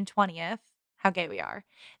 which is June 20th, how gay we are.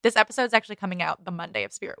 This episode's actually coming out the Monday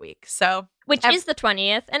of Spirit Week, so which is the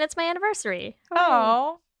 20th, and it's my anniversary.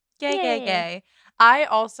 Oh, gay. I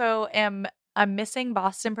also I'm missing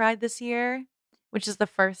Boston Pride this year, which is the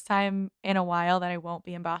first time in a while that I won't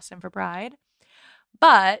be in Boston for Pride.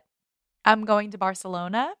 But I'm going to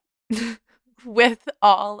Barcelona with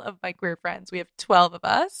all of my queer friends. We have 12 of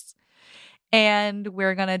us. And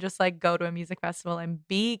we're going to just like go to a music festival and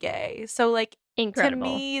be gay. So like incredible. To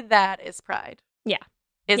me, that is Pride. Yeah.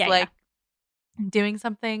 Doing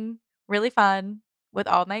something really fun with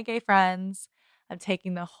all my gay friends. I'm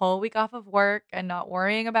taking the whole week off of work and not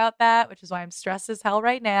worrying about that, which is why I'm stressed as hell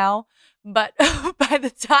right now. But by the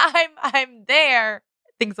time I'm there,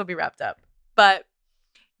 things will be wrapped up. But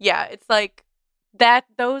yeah, it's like that.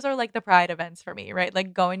 Those are like the Pride events for me, right?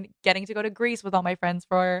 Like getting to go to Greece with all my friends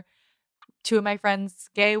for 2 of my friends'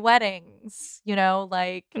 gay weddings, you know,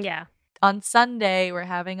 like on Sunday, we're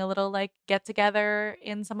having a little like get together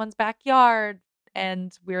in someone's backyard.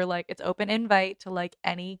 And we're like, it's open invite to like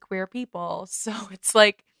any queer people. So it's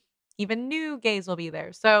like even new gays will be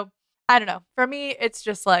there. So I don't know. For me, it's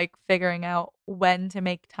just like figuring out when to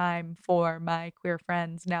make time for my queer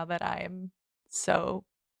friends now that I am so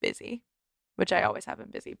busy, which I always have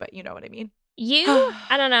been busy, but you know what I mean.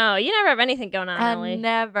 I don't know. You never have anything going on, Ellie.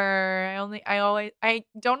 Never. I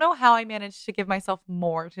don't know how I managed to give myself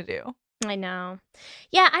more to do. I know.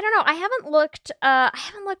 Yeah, I don't know. I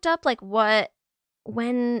haven't looked up like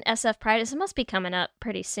when SF Pride is. It must be coming up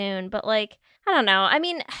pretty soon, but like I don't know. I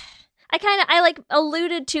mean, I like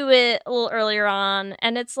alluded to it a little earlier on,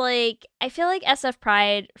 and it's like I feel like SF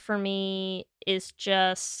Pride for me is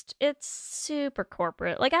just it's super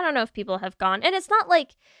corporate. Like I don't know if people have gone, and it's not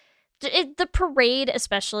like the parade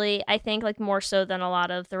especially, I think like more so than a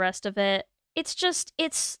lot of the rest of it. It's just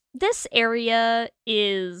this area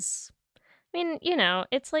is, I mean, you know,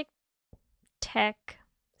 it's like tech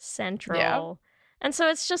central. Yeah. And so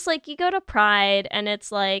it's just like you go to Pride and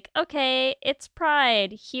it's like, okay, it's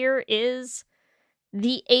Pride. Here is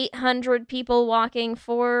the 800 people walking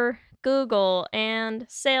for Google and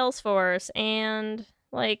Salesforce and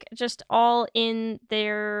like just all in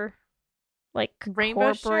their like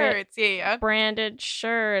rainbow corporate shirts, yeah. branded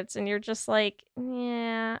shirts, and you're just like,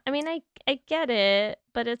 yeah. I mean, I get it,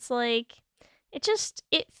 but it's like it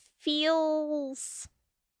feels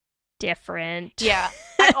different. Yeah.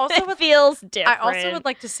 I also feels different. I also would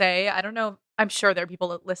like to say, I don't know, I'm sure there are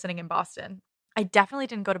people listening in Boston. I definitely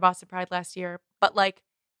didn't go to Boston Pride last year, but like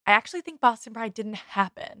I actually think Boston Pride didn't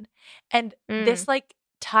happen. And this like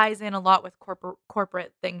ties in a lot with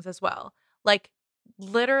corporate things as well. Like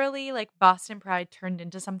literally like Boston Pride turned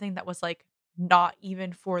into something that was like not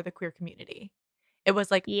even for the queer community. It was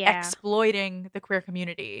like exploiting the queer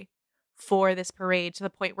community for this parade to the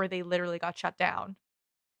point where they literally got shut down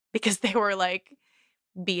because they were like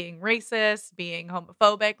being racist, being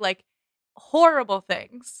homophobic, like horrible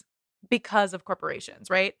things because of corporations,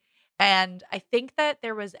 right? And I think that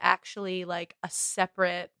there was actually like a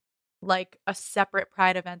separate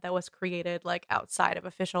pride event that was created like outside of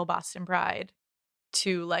official Boston Pride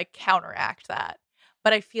to like counteract that.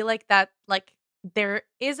 But I feel like that like there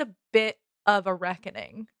is a bit of a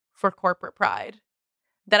reckoning for corporate pride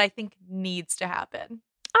that I think needs to happen.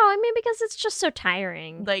 Oh, I mean, because it's just so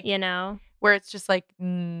tiring, like, you know, where it's just like,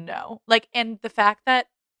 no, like, and the fact that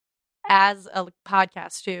as a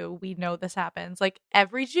podcast too, we know this happens like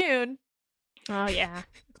every June. Oh yeah.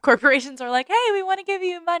 Corporations are like, hey, we want to give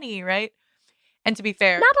you money, right? And to be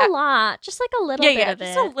fair, not a lot, just like a little bit of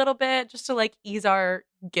just it. a little bit, just to like ease our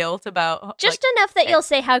guilt about just like, enough that you'll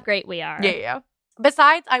say how great we are. Yeah.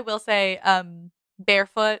 Besides, I will say,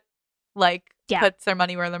 Barefoot like puts their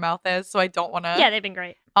money where their mouth is, so I don't want to. Yeah, they've been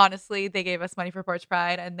great. Honestly, they gave us money for Porch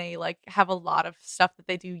Pride, and they like have a lot of stuff that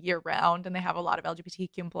they do year round, and they have a lot of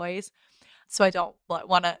LGBTQ employees. So I don't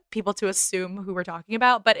want people to assume who we're talking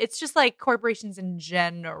about, but it's just like corporations in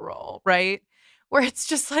general, right? Where it's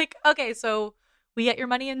just like, okay, so we get your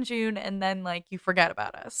money in June, and then like you forget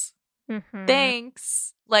about us. Mm-hmm.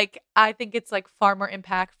 Thanks. Like I think it's like far more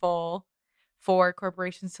impactful for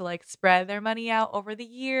corporations to like spread their money out over the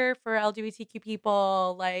year for LGBTQ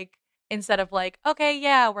people, like instead of like, okay,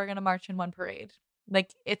 yeah, we're gonna march in one parade.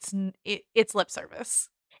 Like it's lip service.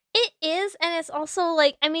 It is, and it's also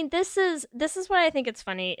like, I mean, this is what I think it's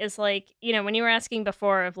funny is like, you know, when you were asking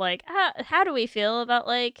before of like, how do we feel about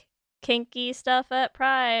like kinky stuff at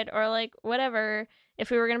Pride or like whatever if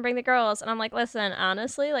we were gonna bring the girls, and I'm like, listen,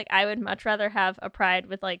 honestly, like I would much rather have a Pride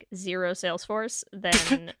with like zero sales force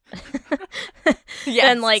than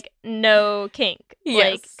than like no kink,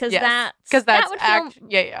 like because that would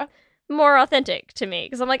feel more authentic to me,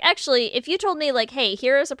 because I'm like, actually, if you told me like, hey,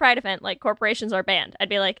 here is a Pride event, like corporations are banned, I'd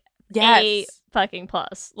be like, A fucking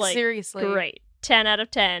plus, like seriously, great, 10 out of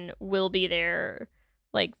 10 will be there,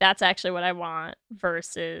 like that's actually what I want,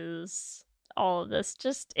 versus all of this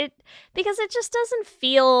just because it just doesn't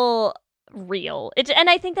feel real. And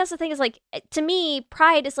I think that's the thing is like, to me,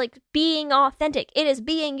 Pride is like being authentic. It is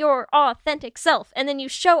being your authentic self, and then you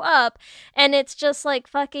show up and it's just like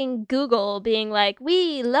fucking Google being like,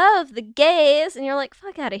 we love the gays, and you're like,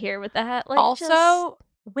 fuck out of here with that. Like, also,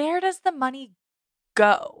 where does the money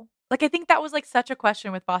go? Like I think that was like such a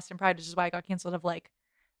question with Boston Pride, which is why I got canceled, of like,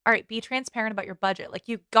 all right, be transparent about your budget. Like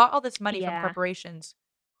you got all this money from corporations.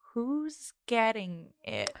 Who's getting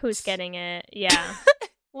it? Yeah.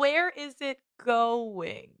 Where is it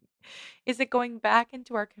going? Is it going back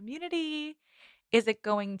into our community? Is it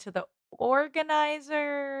going to the organizers?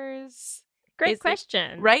 Great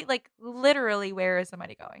question. Right? Like literally, where is the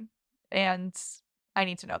money going? And I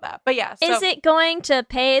need to know that. But yeah. Is it going to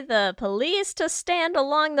pay the police to stand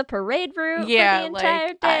along the parade route for the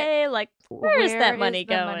entire day? Where is that money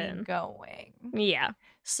going? Yeah.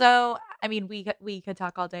 So, I mean, we could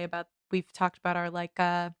talk all day about, we've talked about our like,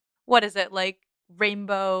 what is it? Like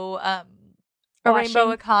rainbow,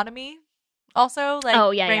 rainbow economy. Also, like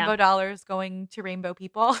rainbow dollars going to rainbow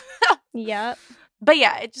people. Yep. But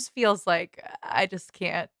yeah, it just feels like I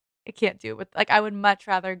can't do it with, like, I would much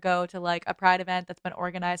rather go to like a Pride event that's been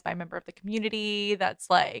organized by a member of the community,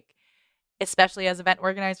 that's like, especially as event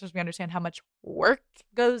organizers, we understand how much work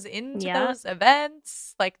goes into those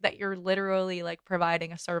events, like that you're literally like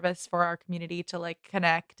providing a service for our community to like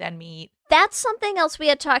connect and meet. That's something else we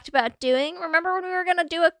had talked about doing. Remember when we were going to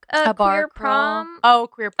do a queer prom? Oh,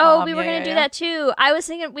 queer prom. Oh, we were going to do that too. I was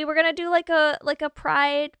thinking we were going to do like a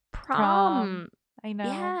Pride prom. I know.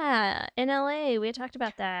 Yeah, in LA. We had talked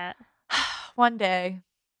about that. One day.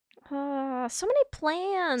 So many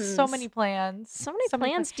plans. So many plans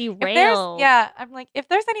derail. I'm like, if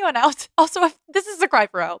there's anyone else, also, if this is a cry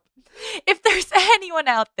for help, if there's anyone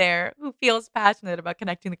out there who feels passionate about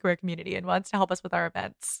connecting the queer community and wants to help us with our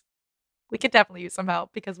events, we could definitely use some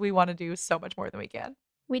help, because we want to do so much more than we can.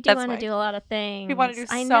 We do want to do a lot of things. We want to do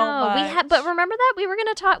so much. But remember that we were going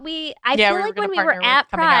to talk. I feel like when we were at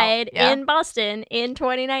Pride in Boston in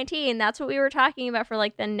 2019, that's what we were talking about for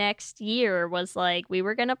like the next year. Was like we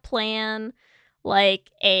were going to plan like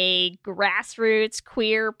a grassroots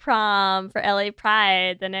queer prom for LA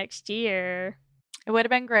Pride the next year. It would have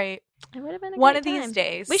been great. It would have been one of these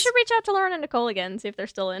days. We should reach out to Lauren and Nicole again, see if they're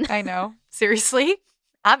still in. I know. Seriously,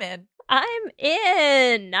 I'm in. I'm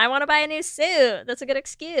in. I want to buy a new suit. That's a good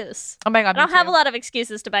excuse. Oh my God, I don't have a lot of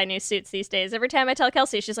excuses to buy new suits these days. Every time I tell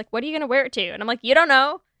Kelsey, she's like, what are you going to wear it to? And I'm like, you don't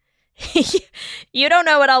know. You don't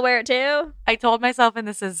know what I'll wear it to. I told myself, and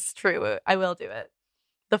this is true, I will do it.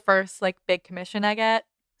 The first like big commission I get,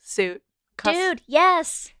 suit. Dude,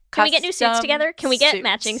 yes. Can we get new suits together? Can we get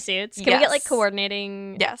matching suits? Can we get like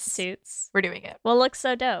coordinating suits? We're doing it. We'll look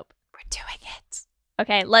so dope. We're doing it.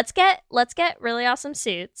 Okay, let's get really awesome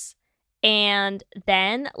suits. And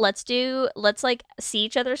then let's like see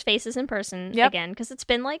each other's faces in person again, because it's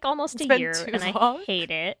been like almost a year and I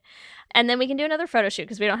hate it. And then we can do another photo shoot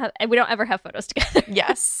because we don't ever have photos together.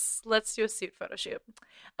 Yes, let's do a suit photo shoot.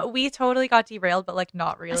 We totally got derailed, but like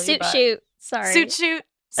not really. Suit shoot. Sorry. Suit shoot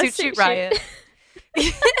riot.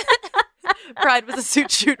 Pride was a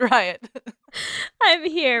suit shoot riot. I'm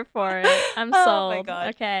here for it. I'm sold. Oh my God.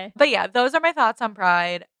 Okay. But yeah, those are my thoughts on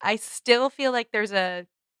Pride. I still feel like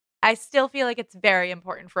it's very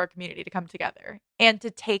important for our community to come together and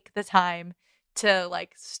to take the time to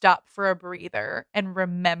like stop for a breather and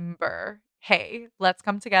remember, hey, let's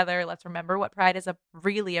come together. Let's remember what Pride is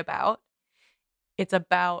really about. It's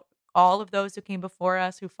about all of those who came before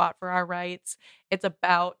us, who fought for our rights. It's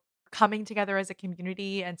about coming together as a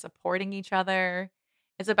community and supporting each other.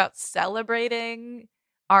 It's about celebrating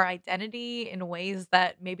our identity in ways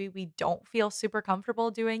that maybe we don't feel super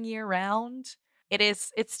comfortable doing year round.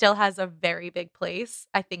 It still has a very big place.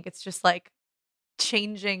 I think it's just like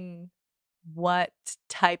changing what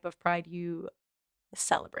type of Pride you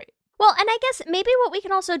celebrate. Well, and I guess maybe what we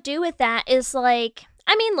can also do with that is like,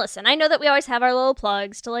 I mean, listen, I know that we always have our little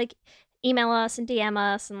plugs to like email us and DM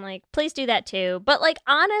us and like, please do that too. But like,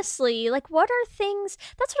 honestly, like what are things,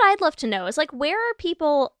 that's what I'd love to know is like, where are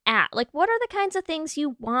people at? Like, what are the kinds of things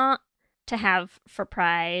you want to have for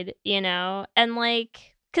Pride, you know? And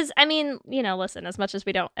like, because, I mean, you know, listen, as much as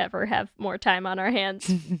we don't ever have more time on our hands,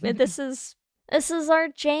 this is our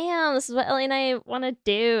jam. This is what Ellie and I want to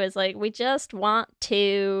do is, like, we just want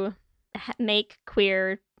to make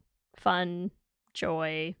queer fun,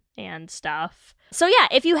 joy, and stuff. So, yeah,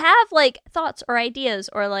 if you have, like, thoughts or ideas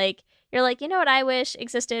or, like, you're like, you know what I wish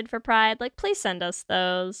existed for Pride, like, please send us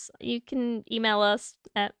those. You can email us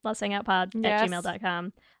at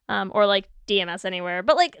letshangoutpod@gmail.com. Or like DM us anywhere,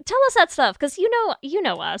 but like tell us that stuff because you know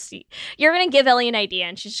us. You're gonna give Ellie an idea,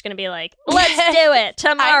 and she's just gonna be like, "Let's do it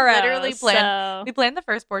tomorrow." I literally planned. We planned the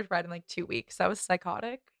first Porch Pride in like 2 weeks. That was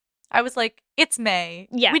psychotic. I was like, "It's May.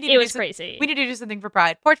 Yeah, it was crazy. We need to do something for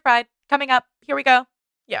Pride. Porch Pride coming up. Here we go."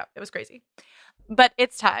 Yeah, it was crazy. But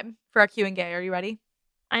it's time for our Q and Gay. Are you ready?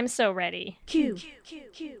 I'm so ready. Q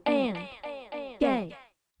and Gay.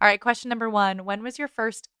 All right. Question number 1: when was your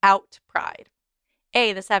first out Pride?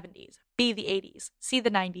 A, the 70s, B, the 80s, C, the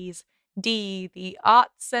 90s, D, the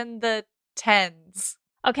aughts and the tens.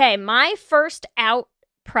 Okay, my first out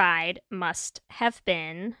Pride must have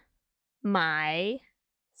been my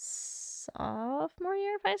sophomore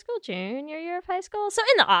year of high school, junior year of high school. So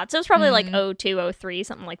in the aughts, it was probably like 02, 03,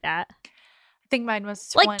 something like that. I think mine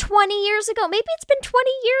was like 20 years ago. Maybe it's been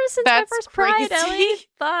 20 years since my first Pride, Ellie.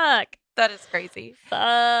 Fuck. That is crazy. Fuck.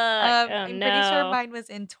 I'm pretty sure mine was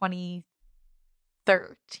in 2013.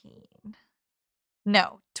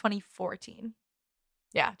 No, 2014.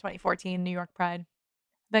 Yeah, 2014, New York Pride.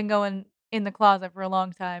 Been going in the closet for a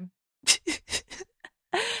long time.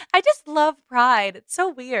 I just love Pride. It's so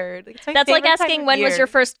weird. It's That's like asking when was your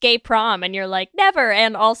first gay prom, and you're like, never,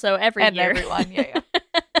 and also every and year. Everyone, yeah.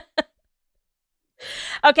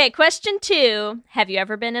 Okay, question 2. Have you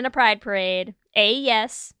ever been in a Pride parade? A,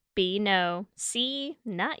 yes. B, no. C,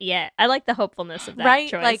 not yet. I like the hopefulness of that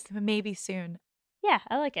choice. Like maybe soon. Yeah,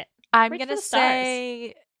 I like it. I'm going to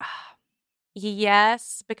say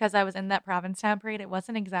yes, because I was in that Provincetown parade. It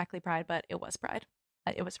wasn't exactly Pride, but it was Pride.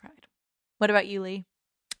 It was Pride. What about you, Lee?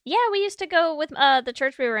 Yeah, we used to go with the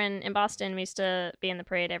church we were in Boston. We used to be in the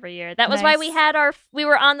parade every year. That was why we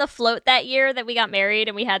were on the float that year that we got married,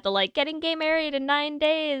 and we had the like getting gay married in 9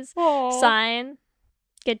 days sign.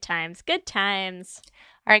 Good times. Good times.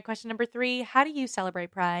 All right, question number 3. How do you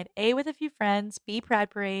celebrate Pride? A, with a few friends. B,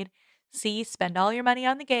 Pride parade. C, spend all your money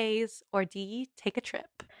on the gays. Or D, take a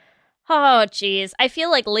trip. Oh, geez. I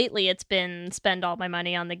feel like lately it's been spend all my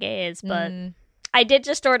money on the gays, but I did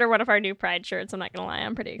just order one of our new Pride shirts. I'm not gonna lie,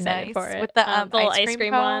 I'm pretty excited for it. With the, little ice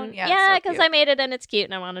cream one. Yeah, because I made it and it's cute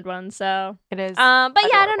and I wanted one. So it is. But yeah,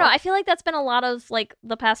 adorable. I don't know. I feel like that's been a lot of like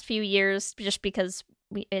the past few years, just because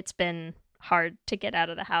it's been hard to get out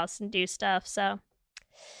of the house and do stuff. So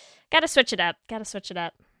gotta switch it up.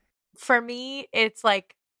 For me, it's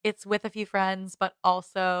like it's with a few friends, but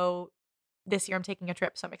also this year I'm taking a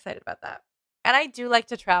trip, so I'm excited about that. And I do like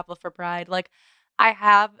to travel for Pride. Like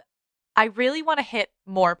I really want to hit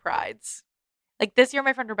more Prides. Like this year,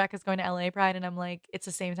 my friend Rebecca's going to LA Pride, and I'm like, it's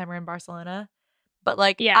the same time we're in Barcelona. But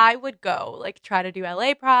like, I would go, like, try to do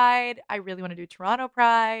LA Pride. I really want to do Toronto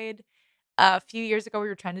Pride. A few years ago, we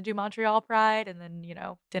were trying to do Montreal Pride, and then,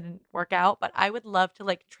 didn't work out. But I would love to,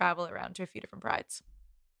 like, travel around to a few different Prides.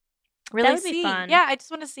 Really that would be fun. Yeah, I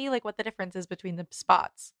just want to see, like, what the difference is between the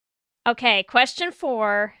spots. Okay, question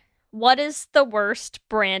 4. What is the worst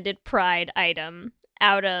branded Pride item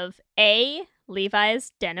out of A,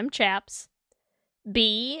 Levi's denim chaps,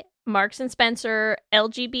 B, Marks & Spencer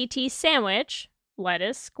LGBT sandwich,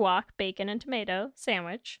 lettuce, squawk, bacon, and tomato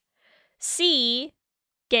sandwich, C,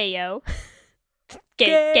 Gayo,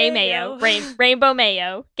 gay mayo, rainbow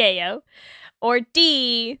mayo, Gayo, or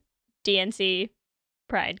D, DNC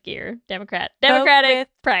Pride gear, Democratic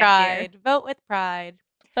Pride gear. Vote with Pride.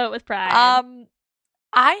 Vote with Pride.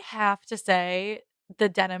 I have to say the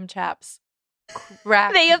denim chaps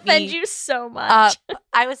crack They offend you so much.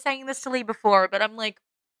 I was saying this to Lee before, but I'm like,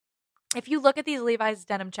 if you look at these Levi's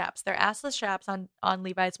denim chaps, they're assless chaps on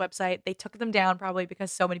Levi's website. They took them down probably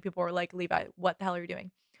because so many people were like, Levi, what the hell are you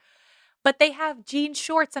doing? But they have jean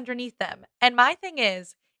shorts underneath them. And my thing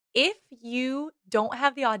is, if you don't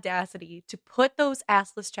have the audacity to put those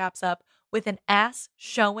assless chaps up with an ass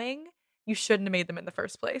showing, you shouldn't have made them in the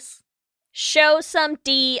first place. Show some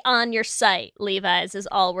D on your site, Levi's, is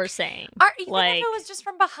all we're saying. Even if it was just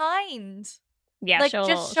from behind. Yeah, like, show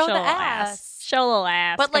just the ass. Show a little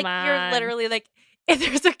ass. But, like, you're literally, like, if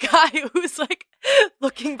there's a guy who's, like,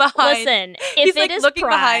 looking behind. Listen, he's, if like, it is looking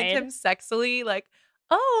Pride, behind him sexily, like,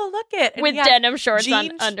 oh, look it. And with denim shorts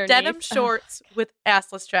underneath. Denim shorts with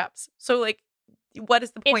assless chaps. So, like, what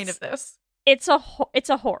is the point of this? It's a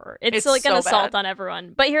horror. It's like an so assault bad. on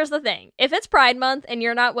everyone. But here's the thing. If it's Pride Month and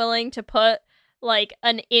you're not willing to put, like,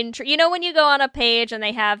 an intro... You know when you go on a page and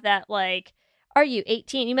they have that, like, are you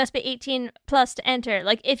 18? You must be 18 plus to enter.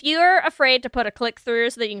 Like, if you're afraid to put a click-through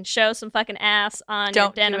so that you can show some fucking ass on your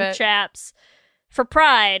denim chaps for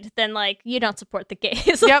Pride, then, like, you don't support the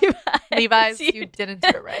gays. Yep. Levi's, you didn't do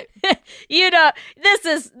it right. You know, this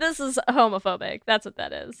is homophobic. That's what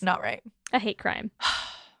that is. Not right. I hate crime.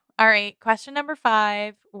 All right, question number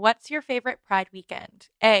 5. What's your favorite Pride weekend?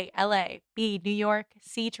 A, LA, B, New York,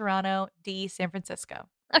 C, Toronto, D, San Francisco.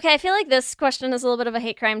 Okay, I feel like this question is a little bit of a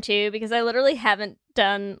hate crime too, because I literally haven't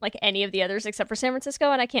done like any of the others except for San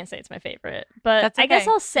Francisco, and I can't say it's my favorite. But That's okay. I guess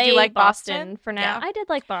I'll say Did you like Boston for now. Yeah. I did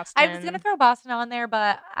like Boston. I was going to throw Boston on there,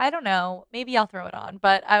 but I don't know. Maybe I'll throw it on.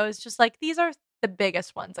 But I was just like, these are the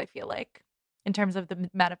biggest ones, I feel like, in terms of the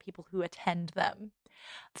amount of people who attend them.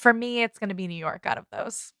 For me, it's going to be New York out of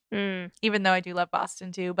those. Even though I do love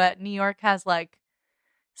Boston too, but New York has like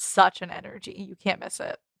such an energy. You can't miss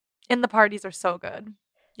it. And the parties are so good.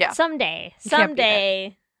 Yeah.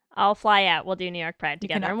 Someday I'll fly out. We'll do New York Pride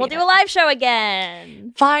together and we'll beat do a live show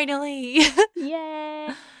again. Finally. Yay.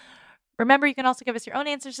 Remember, you can also give us your own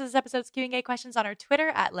answers to this episode's Q&A questions on our Twitter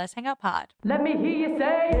at Let's Hang Out Pod. Let me hear you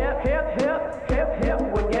say hip, hip, hip, hip, hip,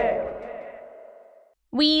 well, yeah.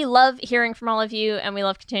 We love hearing from all of you, and we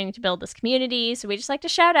love continuing to build this community, so we just like to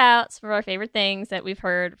shout out some of our favorite things that we've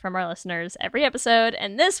heard from our listeners every episode.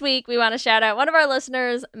 And this week, we want to shout out one of our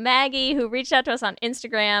listeners, Maggie, who reached out to us on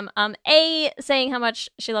Instagram, saying how much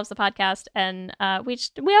she loves the podcast, and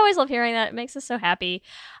we always love hearing that. It makes us so happy.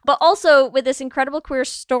 But also with this incredible queer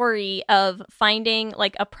story of finding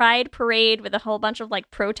like a pride parade with a whole bunch of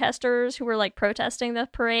like protesters who were like protesting the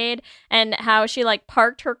parade, and how she like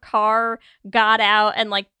parked her car, got out, and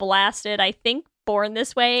like blasted, I think, Born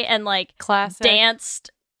This Way, and like danced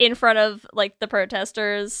in front of like the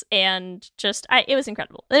protesters, and just it was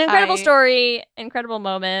incredible. An incredible story, incredible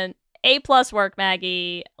moment. A+ work,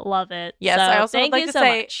 Maggie. Love it. Yes, so, I also thank would like you to so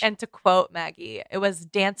say, much. and to quote Maggie, it was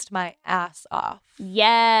danced my ass off.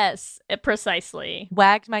 Yes, precisely.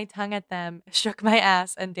 Wagged my tongue at them, shook my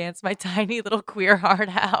ass, and danced my tiny little queer heart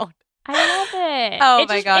out. I love it. Oh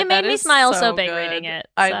my God. It made me smile so big reading it.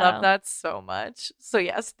 I love that so much. So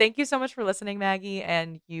yes, thank you so much for listening, Maggie,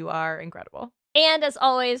 and you are incredible. And as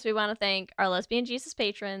always, we want to thank our Lesbian Jesus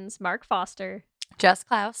patrons, Mark Foster, Jess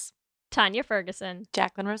Klaus, Tanya Ferguson,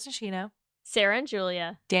 Jacqueline Rosacino, Sarah and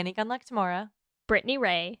Julia, Danny Gunlek Tamora, Brittany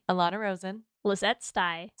Ray, Alana Rosen, Lizette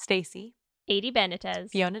Stye, Stacy, Adi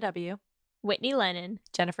Benitez, Fiona W., Whitney Lennon,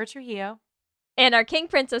 Jennifer Trujillo, and our King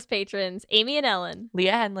Princess patrons, Amy and Ellen,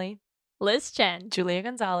 Leah Henley, Liz Chen, Julia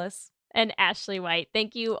Gonzalez, and Ashley White.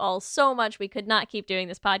 Thank you all so much. We could not keep doing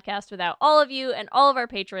this podcast without all of you and all of our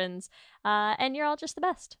patrons. And you're all just the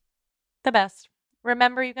best. The best.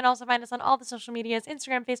 Remember, you can also find us on all the social medias,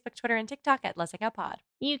 Instagram, Facebook, Twitter, and TikTok at Let's Hang Out Pod.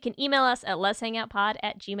 You can email us at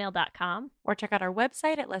letshangoutpod@gmail.com. Or check out our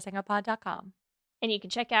website at letshangoutpod.com. And you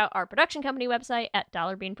can check out our production company website at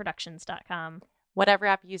dollarbeanproductions.com. Whatever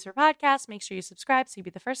app you use for podcasts, make sure you subscribe so you'll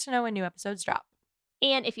be the first to know when new episodes drop.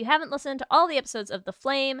 And if you haven't listened to all the episodes of The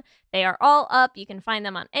Flame, they are all up. You can find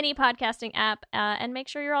them on any podcasting app, and make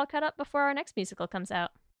sure you're all caught up before our next musical comes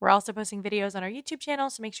out. We're also posting videos on our YouTube channel,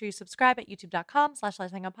 so make sure you subscribe at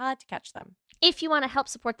youtube.com/letshangoutpod to catch them. If you want to help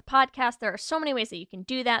support the podcast, there are so many ways that you can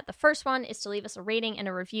do that. The first one is to leave us a rating and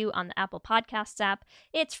a review on the Apple Podcasts app.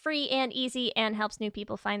 It's free and easy and helps new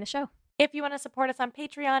people find the show. If you want to support us on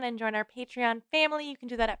Patreon and join our Patreon family, you can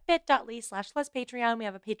do that at bit.ly/lespatreon. We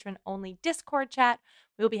have a patron-only Discord chat.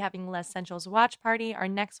 We'll be having Les Central's watch party. Our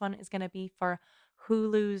next one is going to be for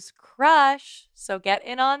Hulu's Crush, so get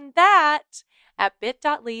in on that at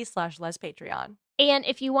bit.ly/lespatreon. And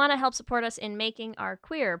if you want to help support us in making our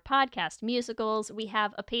queer podcast musicals, we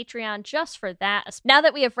have a Patreon just for that. Now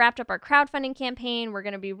that we have wrapped up our crowdfunding campaign, we're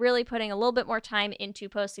going to be really putting a little bit more time into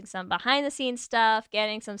posting some behind-the-scenes stuff,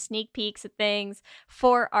 getting some sneak peeks at things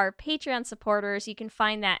for our Patreon supporters. You can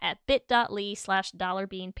find that at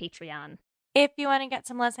bit.ly/dollarbeanpatreon. If you want to get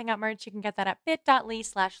some Let's Hang Out merch, you can get that at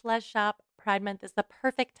bit.ly/lesshop. Pride Month is the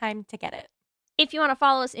perfect time to get it. If you want to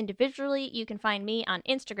follow us individually, you can find me on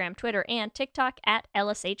Instagram, Twitter, and TikTok at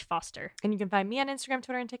LSH Foster. And you can find me on Instagram,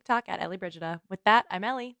 Twitter, and TikTok at Ellie Brigida. With that, I'm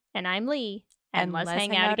Ellie. And I'm Lee. And let's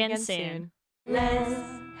hang out again soon. Let's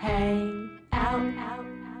hang out.